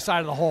 feet either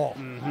side of the hole.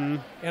 Mm-hmm.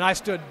 And I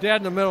stood dead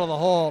in the middle of the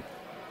hole.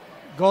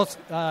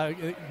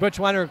 Butch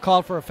Weiner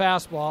called for a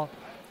fastball.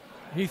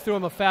 He threw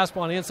him a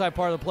fastball on the inside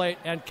part of the plate,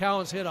 and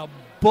Cowens hit a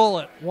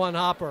bullet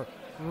one-hopper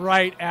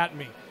right at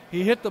me.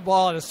 He hit the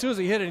ball, and as soon as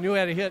he hit it, he knew he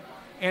had to hit.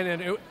 And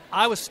then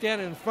I was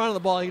standing in front of the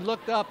ball. He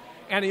looked up,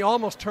 and he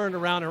almost turned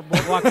around and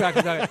walked back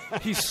to the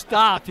dugout. He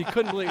stopped. He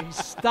couldn't believe it. He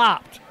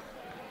stopped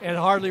and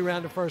hardly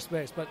ran to first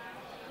base. But,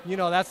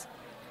 that's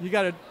 – you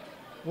got to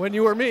 – when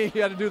you were me,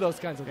 you had to do those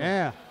kinds of things.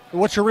 Yeah.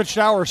 What's your Rich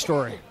Dower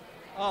story?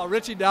 Oh,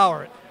 Richie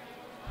Dower.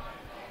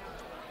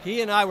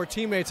 He and I were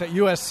teammates at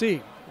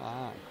USC.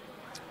 Wow.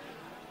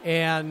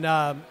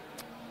 And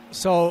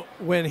so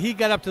when he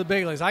got up to the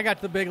big leagues, I got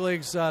to the big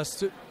leagues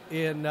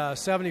in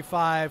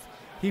 75.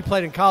 He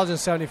played in college in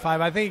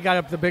 75. I think he got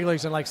up to the big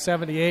leagues in like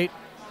 78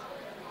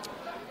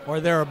 or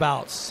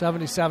thereabouts,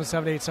 77,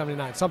 78,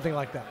 79, something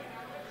like that.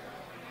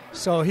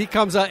 So he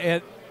comes up,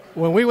 and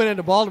when we went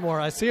into Baltimore,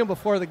 I see him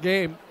before the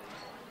game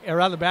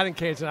around the batting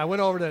cage, and I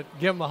went over to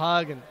give him a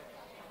hug, and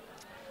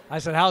I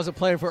said, "How's it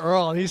playing for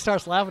Earl?" And he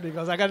starts laughing. He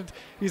goes, "I got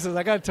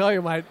to tell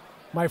you,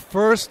 my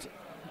first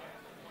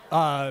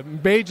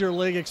major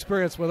league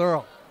experience with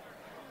Earl."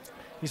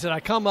 He said, "I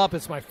come up.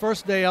 It's my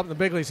first day up in the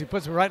big leagues. He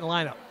puts me right in the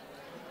lineup,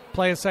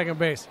 playing second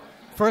base.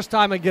 First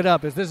time I get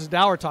up, this is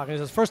Dower talking. He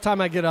says, first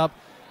time I get up,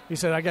 he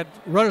said, I got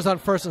runners on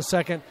first and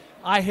second.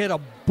 I hit a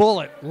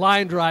bullet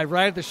line drive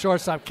right at the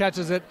shortstop,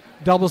 catches it,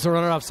 doubles the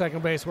runner off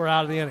second base. We're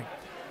out of the inning."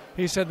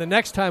 He said, the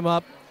next time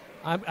up,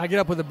 I get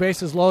up with the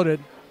bases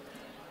loaded.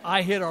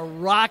 I hit a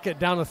rocket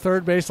down the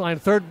third baseline.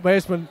 Third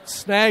baseman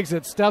snags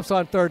it, steps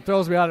on third,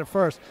 throws me out at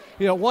first.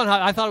 I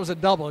thought it was a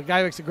double. The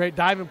guy makes a great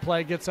diving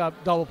play, gets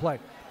up, double play.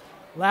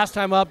 Last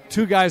time up,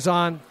 2 guys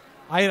on.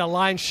 I hit a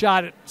line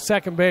shot at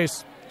second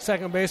base.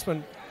 Second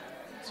baseman,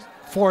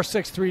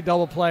 4-6-3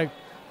 double play.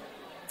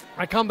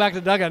 I come back to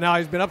the dugout. Now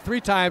he's been up 3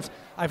 times.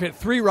 I've hit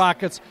 3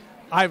 rockets.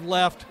 I've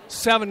left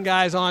 7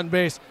 guys on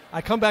base.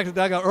 I come back to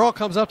the dugout. Earl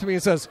comes up to me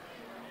and says,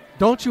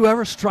 "Don't you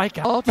ever strike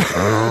out?"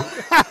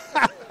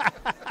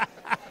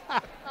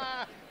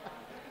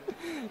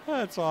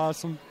 That's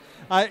awesome.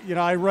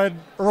 I read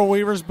Earl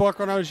Weaver's book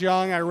when I was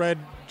young. I read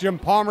Jim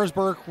Palmer's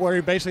book, where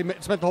he basically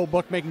spent the whole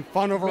book making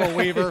fun of Earl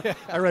Weaver. Yeah.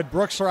 I read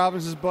Brooks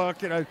Robinson's book.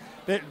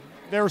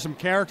 There were some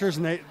characters,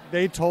 and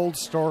they told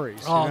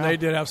stories. Oh, they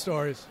did have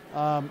stories.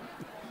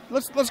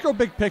 Let's go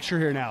big picture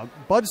here now.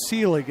 Bud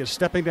Selig is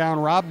stepping down.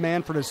 Rob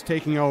Manfred is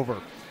taking over.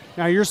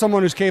 Now, you're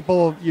someone who's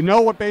capable of, you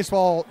know what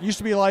baseball used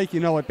to be like, you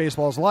know what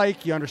baseball's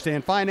like, you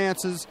understand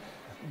finances.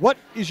 What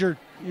is your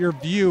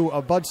view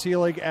of Bud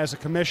Selig as a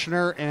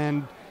commissioner,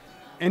 and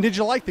did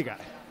you like the guy?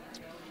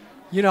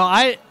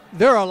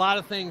 There are a lot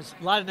of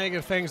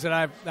negative things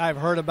that I've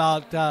heard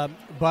about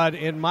Bud.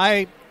 In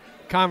my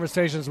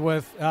conversations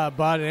with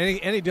Bud, and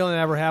any deal I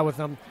ever had with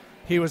him,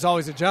 he was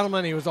always a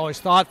gentleman. He was always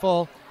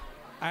thoughtful.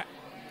 I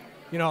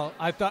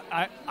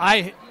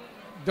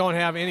don't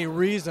have any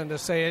reason to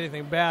say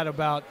anything bad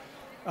about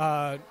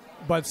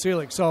Bud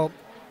Selig. So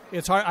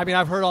it's hard. I mean,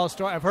 I've heard all the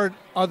stories. I've heard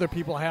other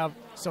people have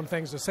some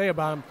things to say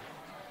about him.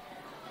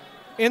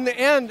 In the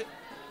end,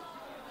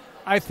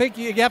 I think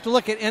you have to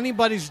look at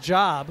anybody's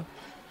job,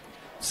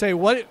 say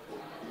what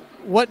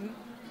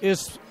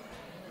is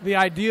the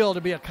ideal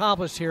to be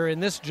accomplished here in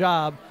this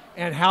job,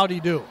 and how do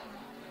you do?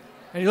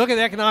 And you look at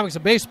the economics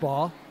of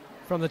baseball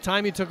from the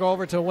time he took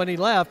over to when he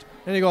left,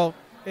 and you go,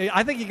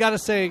 I think you got to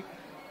say,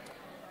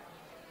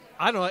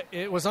 I don't know,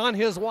 it was on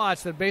his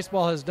watch that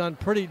baseball has done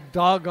pretty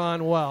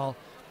doggone well.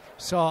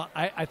 So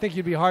I think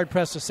you'd be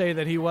hard-pressed to say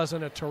that he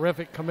wasn't a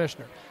terrific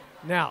commissioner.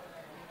 Now,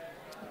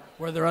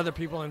 were there other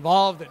people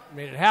involved that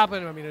made it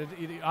happen? I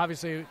mean,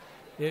 obviously,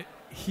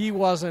 he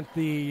wasn't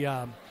the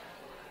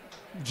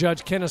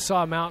Judge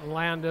Kennesaw Mountain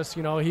Landis.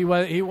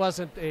 He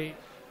wasn't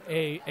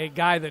a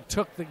guy that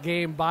took the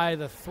game by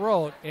the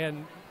throat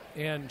and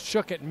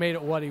shook it and made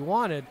it what he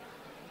wanted.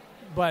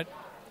 But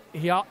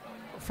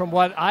from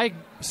what I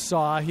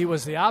saw, he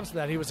was the opposite of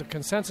that. He was a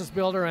consensus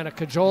builder and a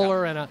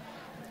cajoler,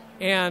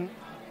 and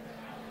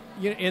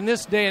in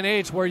this day and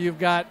age where you've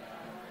got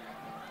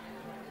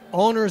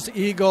owners'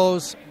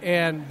 egos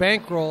and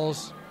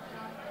bankrolls,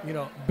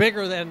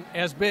 bigger than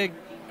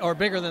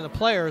the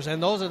players,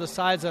 and those are the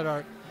sides that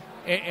are,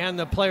 and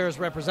the players'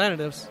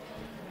 representatives,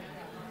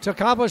 to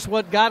accomplish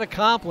what got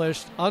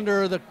accomplished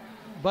under the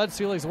Bud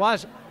Selig's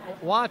watch,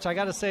 I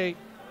got to say,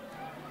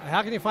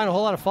 how can you find a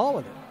whole lot of fault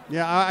with it?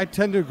 Yeah, I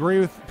tend to agree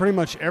with pretty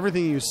much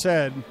everything you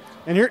said.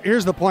 And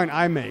here's the point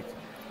I make.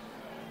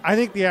 I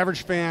think the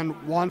average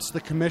fan wants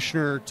the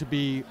commissioner to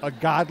be a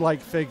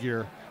godlike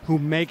figure who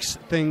makes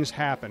things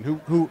happen,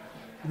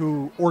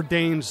 who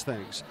ordains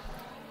things.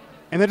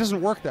 And that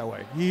doesn't work that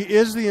way. He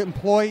is the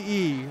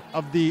employee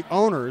of the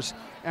owners,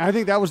 and I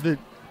think that was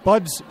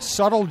Bud's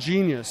subtle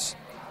genius,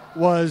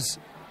 was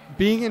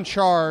being in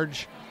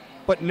charge,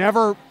 but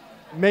never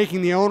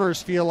making the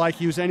owners feel like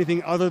he was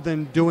anything other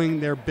than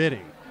doing their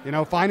bidding.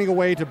 Finding a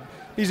way to,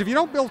 because if you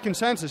don't build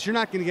consensus, you're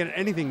not going to get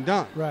anything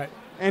done. Right.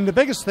 And the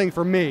biggest thing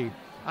for me,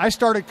 I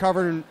started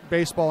covering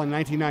baseball in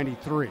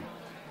 1993.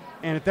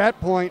 And at that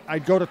point,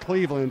 I'd go to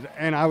Cleveland,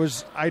 and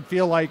I'd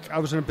feel like I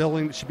was in a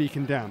building that should be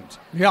condemned.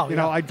 Yeah.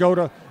 I'd go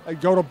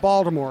to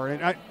Baltimore,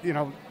 and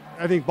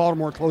I think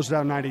Baltimore closed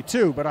down in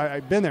 92, but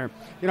I'd been there.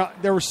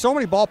 There were so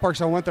many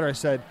ballparks I went there. I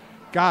said,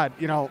 God,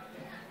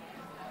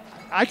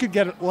 I could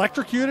get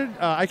electrocuted.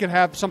 I could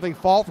have something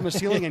fall from the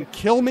ceiling and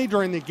kill me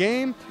during the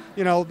game.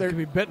 There could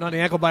be bitten on the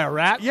ankle by a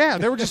rat. Yeah,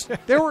 there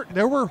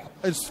were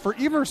as for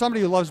even for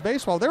somebody who loves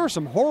baseball, there were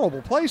some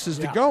horrible places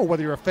to go,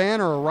 whether you're a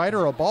fan or a writer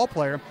or a ball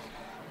player.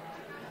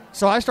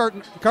 So I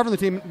started covering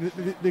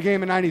the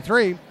game in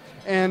 '93,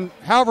 and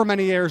however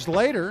many years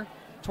later,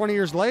 20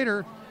 years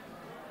later,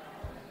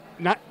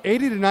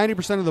 80 to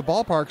 90% of the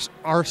ballparks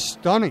are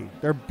stunning.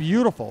 They're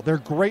beautiful. They're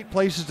great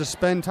places to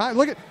spend time.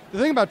 Look at the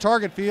thing about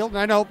Target Field, and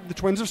I know the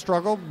Twins have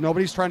struggled.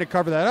 Nobody's trying to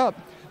cover that up.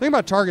 The thing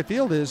about Target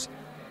Field is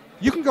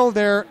you can go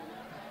there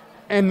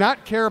and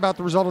not care about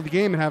the result of the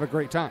game and have a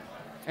great time.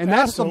 And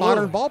that's the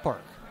modern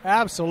ballpark.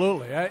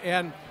 Absolutely.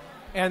 And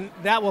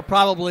that will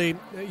probably,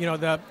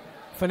 the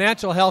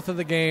financial health of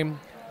the game,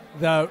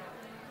 the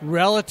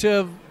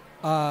relative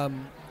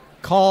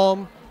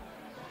calm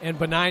and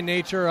benign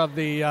nature of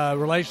the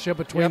relationship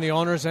between the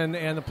owners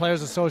and the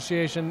Players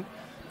Association.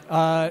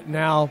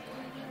 Now,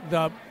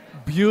 the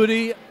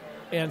beauty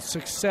and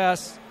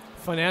success,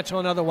 financial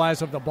and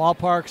otherwise, of the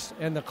ballparks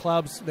and the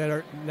clubs that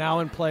are now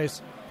in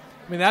place.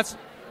 I mean, that's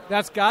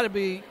got to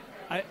be.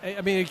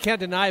 I mean, you can't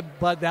deny,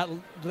 but that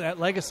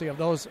legacy of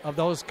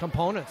those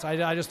components.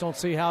 I just don't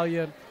see how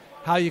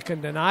you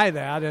can deny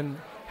that. And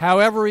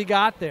however he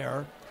got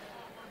there,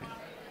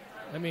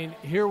 I mean,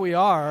 here we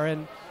are.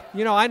 And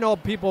I know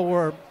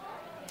there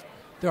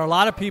are a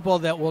lot of people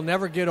that will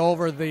never get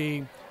over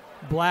the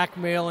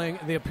blackmailing,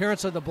 the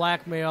appearance of the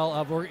blackmail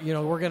of we're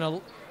going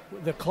to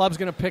the club's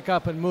going to pick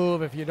up and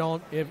move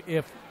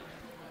if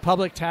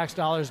public tax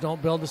dollars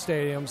don't build the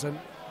stadiums,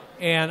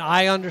 and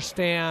I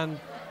understand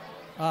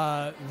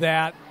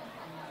that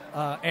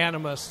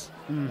animus,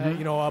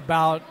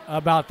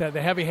 about that,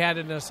 the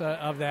heavy-handedness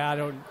of that,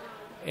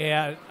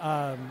 and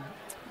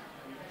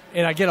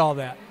I get all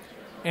that,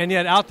 and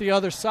yet out the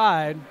other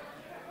side,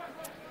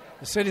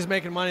 the city's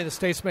making money, the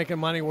state's making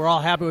money. We're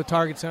all happy with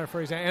Target Center,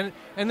 for example,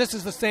 and this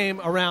is the same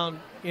around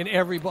in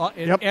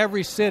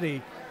every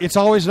city. It's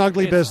always an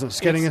ugly business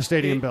getting a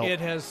stadium built.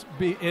 It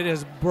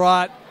has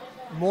brought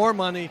more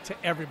money to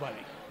everybody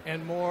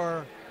and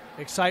more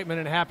excitement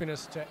and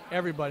happiness to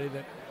everybody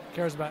that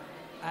cares about.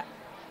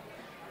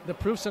 The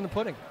proof's in the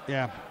pudding.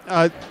 Yeah.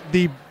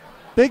 The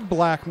big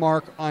black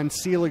mark on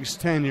Selig's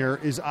tenure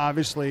is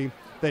obviously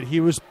that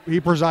he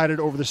presided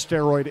over the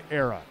steroid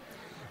era.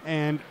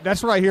 And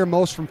that's what I hear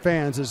most from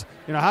fans is,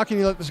 how can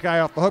you let this guy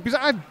off the hook?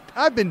 Because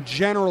I've been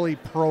generally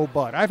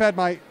pro-Bud. I've had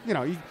my,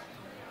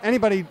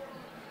 anybody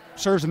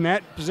serves in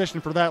that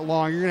position for that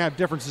long, you're going to have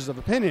differences of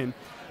opinion.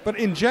 But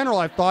in general,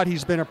 I've thought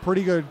he's been a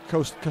pretty good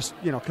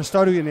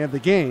custodian of the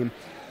game.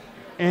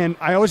 And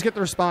I always get the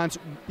response,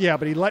 yeah,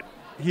 but he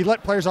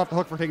let players off the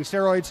hook for taking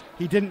steroids.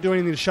 He didn't do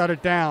anything to shut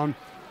it down.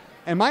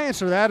 And my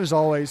answer to that is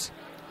always,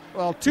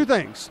 well, two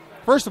things.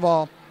 First of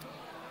all,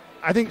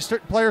 I think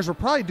players were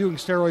probably doing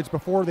steroids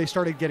before they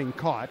started getting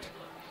caught.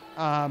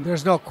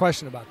 There's no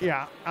question about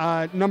that.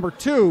 Yeah. Number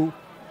two,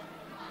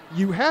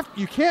 you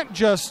can't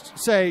just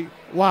say,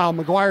 wow,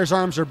 McGuire's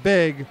arms are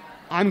big,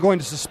 I'm going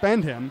to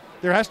suspend him.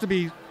 There has to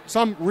be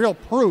some real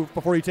proof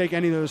before you take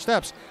any of those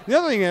steps. The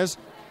other thing is,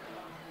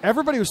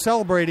 everybody was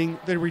celebrating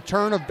the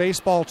return of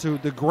baseball to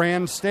the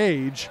grand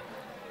stage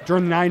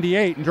during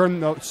 '98 and during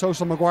the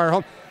social McGuire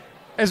home.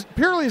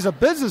 Purely as a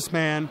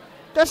businessman,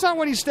 that's not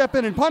when you step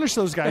in and punish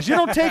those guys. You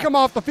don't take them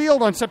off the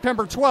field on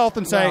September 12th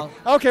and say,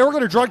 okay, we're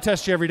going to drug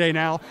test you every day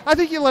now. I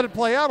think you let it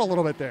play out a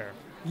little bit there.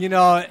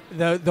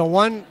 The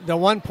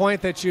one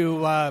point that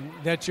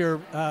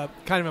you're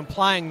kind of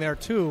implying there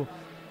too,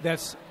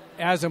 that's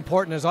as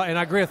important as, and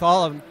I agree with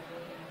all of them.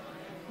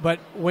 But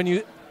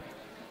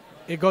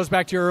it goes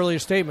back to your earlier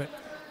statement.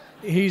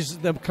 He's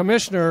the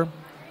commissioner,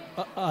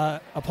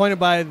 hired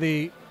by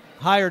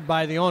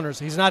the owners.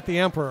 He's not the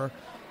emperor.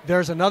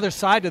 There's another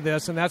side to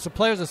this, and that's the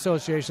Players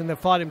Association that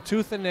fought him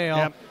tooth and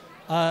nail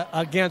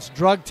against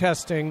drug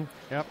testing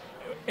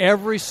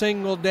every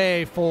single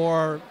day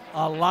for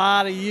a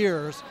lot of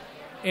years.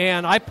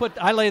 And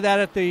I lay that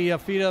at the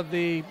feet of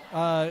the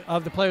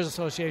Players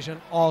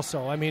Association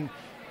also. I mean,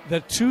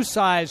 the two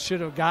sides should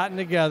have gotten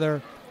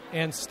together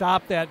and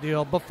stopped that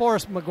deal before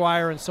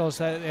McGuire and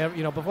Sosa,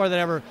 before that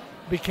ever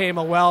became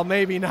a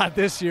maybe not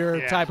this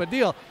year type of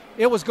deal.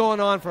 It was going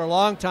on for a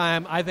long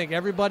time. I think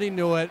everybody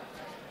knew it.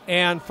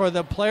 And for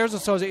the Players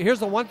Association, here's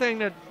the one thing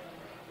that,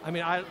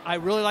 I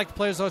really like the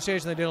Players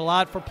Association. They did a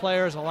lot for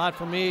players, a lot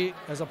for me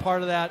as a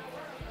part of that.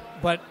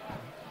 But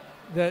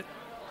that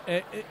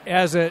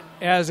as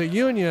a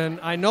union,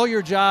 I know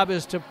your job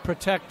is to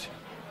protect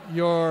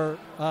your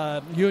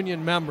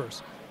union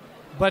members.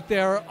 But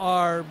there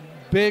are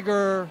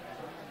bigger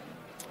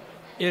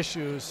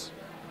issues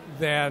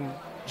than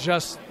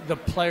just the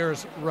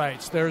players'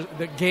 rights.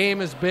 The game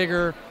is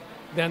bigger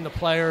than the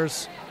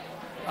players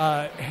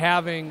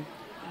having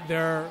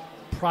their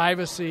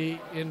privacy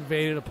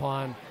invaded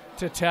upon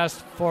to test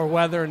for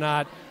whether or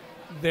not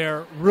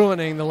they're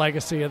ruining the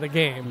legacy of the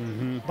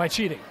game by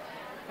cheating.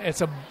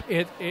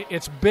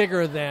 It's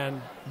bigger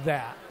than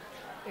that,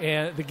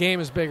 and the game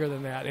is bigger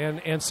than that,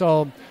 and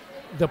so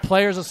the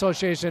Players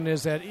Association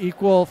is at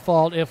equal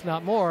fault, if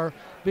not more,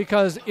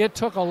 because it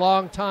took a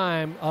long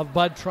time of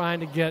Bud trying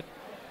to get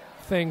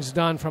things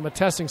done from a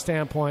testing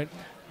standpoint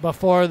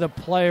before the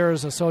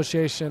Players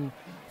Association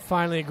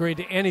finally agreed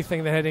to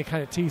anything that had any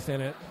kind of teeth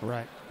in it.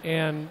 Right.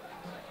 And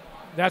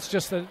that's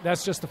just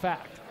the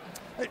fact.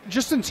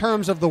 Just in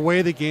terms of the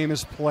way the game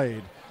is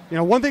played,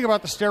 one thing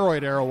about the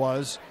steroid era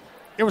was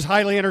it was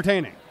highly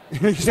entertaining.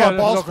 You saw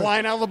balls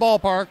flying out of the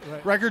ballpark,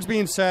 records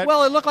being set.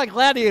 Well, it looked like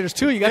gladiators,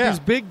 too. You got these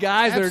big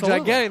guys that are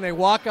gigantic. They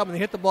walk up and they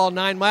hit the ball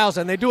 9 miles,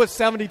 and they do it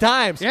 70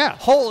 times. Yeah.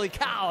 Holy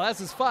cow, this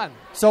is fun.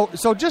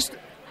 So just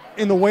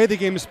in the way the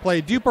game is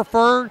played, do you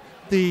prefer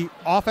the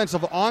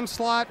offensive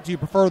onslaught? Do you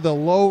prefer the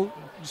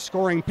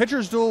low-scoring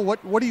pitcher's duel?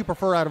 What do you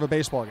prefer out of a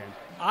baseball game?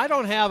 I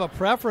don't have a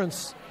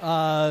preference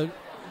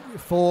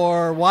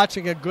for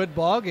watching a good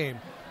ball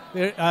game.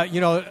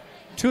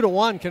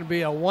 2-1 can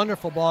be a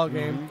wonderful ball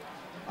game.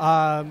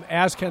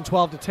 As can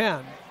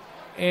 12-10.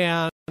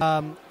 And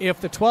if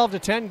the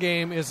 12-10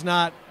 game is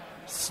not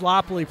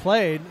sloppily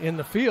played in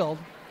the field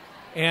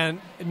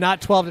and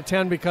not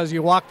 12-10 because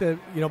you walk the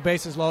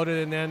bases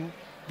loaded and then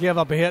give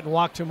up a hit and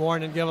walk two more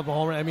and then give up a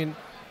home run. I mean,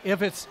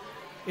 if it's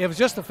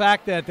just the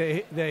fact that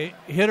the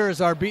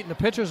hitters are beating the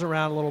pitchers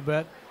around a little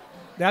bit,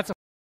 that's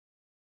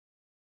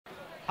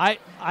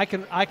I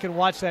can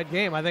watch that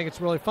game. I think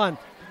it's really fun.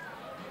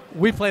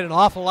 We played an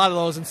awful lot of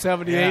those in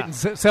 78 and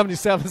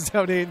 77,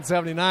 78 and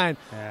 79.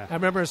 Yeah. I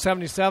remember in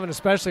 77,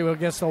 especially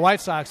against the White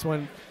Sox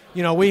when,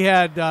 we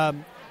had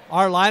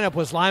our lineup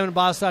was Lyman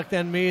Bostock,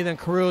 then me, then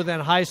Carew, then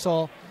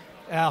Heisel,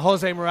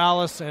 Jose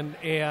Morales, and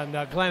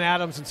Glenn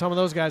Adams, and some of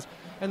those guys.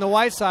 And the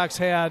White Sox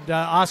had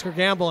Oscar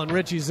Gamble and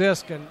Richie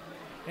Zisk and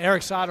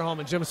Eric Soderholm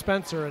and Jim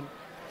Spencer.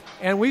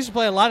 And we used to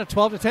play a lot of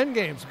 12 to 10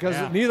 games because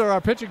neither of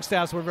our pitching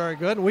staffs were very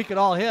good, and we could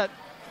all hit.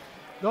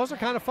 Those are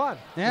kind of fun.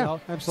 Yeah,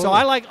 absolutely. So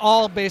I like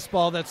all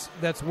baseball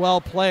that's well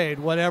played,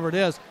 whatever it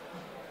is.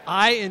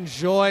 I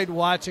enjoyed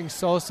watching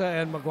Sosa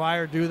and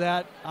McGuire do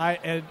that.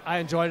 I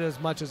enjoyed it as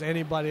much as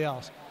anybody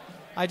else.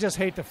 I just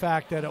hate the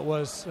fact that it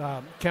was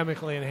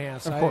chemically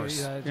enhanced. Of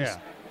course.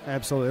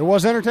 Absolutely. It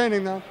was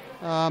entertaining, though.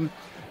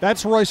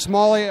 That's Roy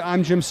Smalley.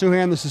 I'm Jim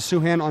Souhan. This is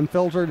Souhan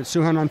Unfiltered at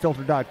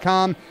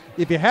SOUHAN-UNFILTERED.com.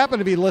 If you happen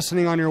to be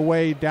listening on your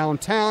way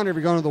downtown, if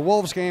you're going to the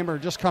Wolves game or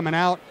just coming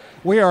out,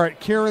 we are at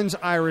Kieran's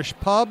Irish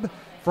Pub.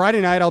 Friday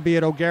night, I'll be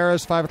at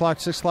O'Gara's, 5 o'clock,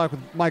 6 o'clock with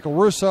Michael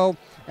Russo.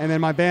 And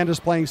then my band is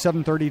playing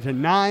 7:30 to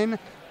 9.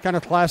 Kind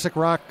of classic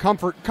rock,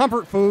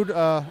 comfort food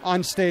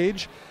on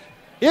stage.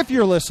 If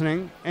you're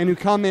listening and you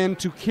come in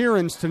to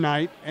Kieran's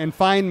tonight and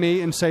find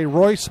me and say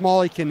Roy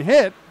Smalley can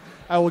hit,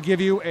 I will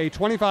give you a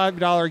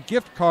 $25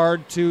 gift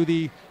card to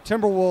the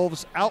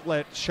Timberwolves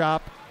outlet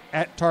shop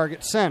at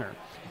Target Center.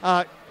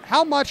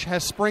 How much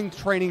has spring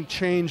training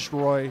changed,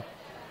 Roy,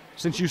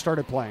 since you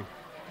started playing?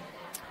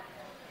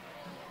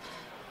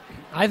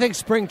 I think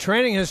spring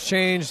training has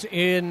changed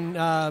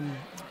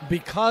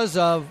because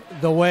of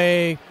the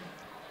way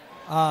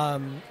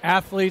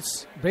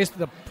athletes,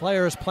 basically the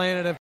players playing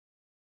at a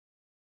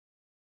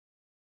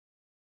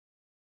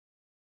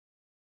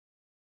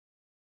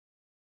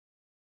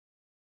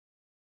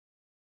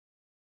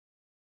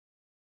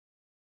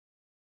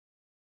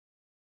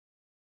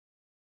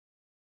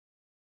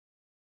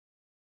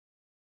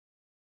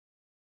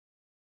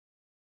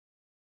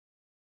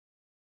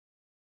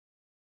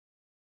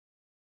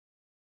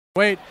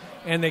weight,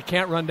 and they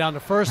can't run down to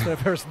first the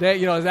first day.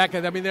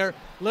 They're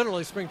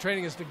literally, spring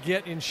training is to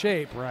get in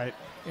shape. Right.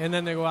 And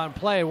then they go out and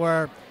play,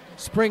 where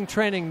spring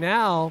training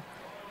now,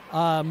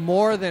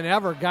 more than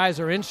ever, guys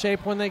are in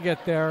shape when they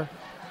get there.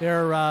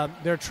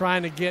 They're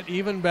trying to get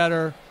even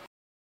better.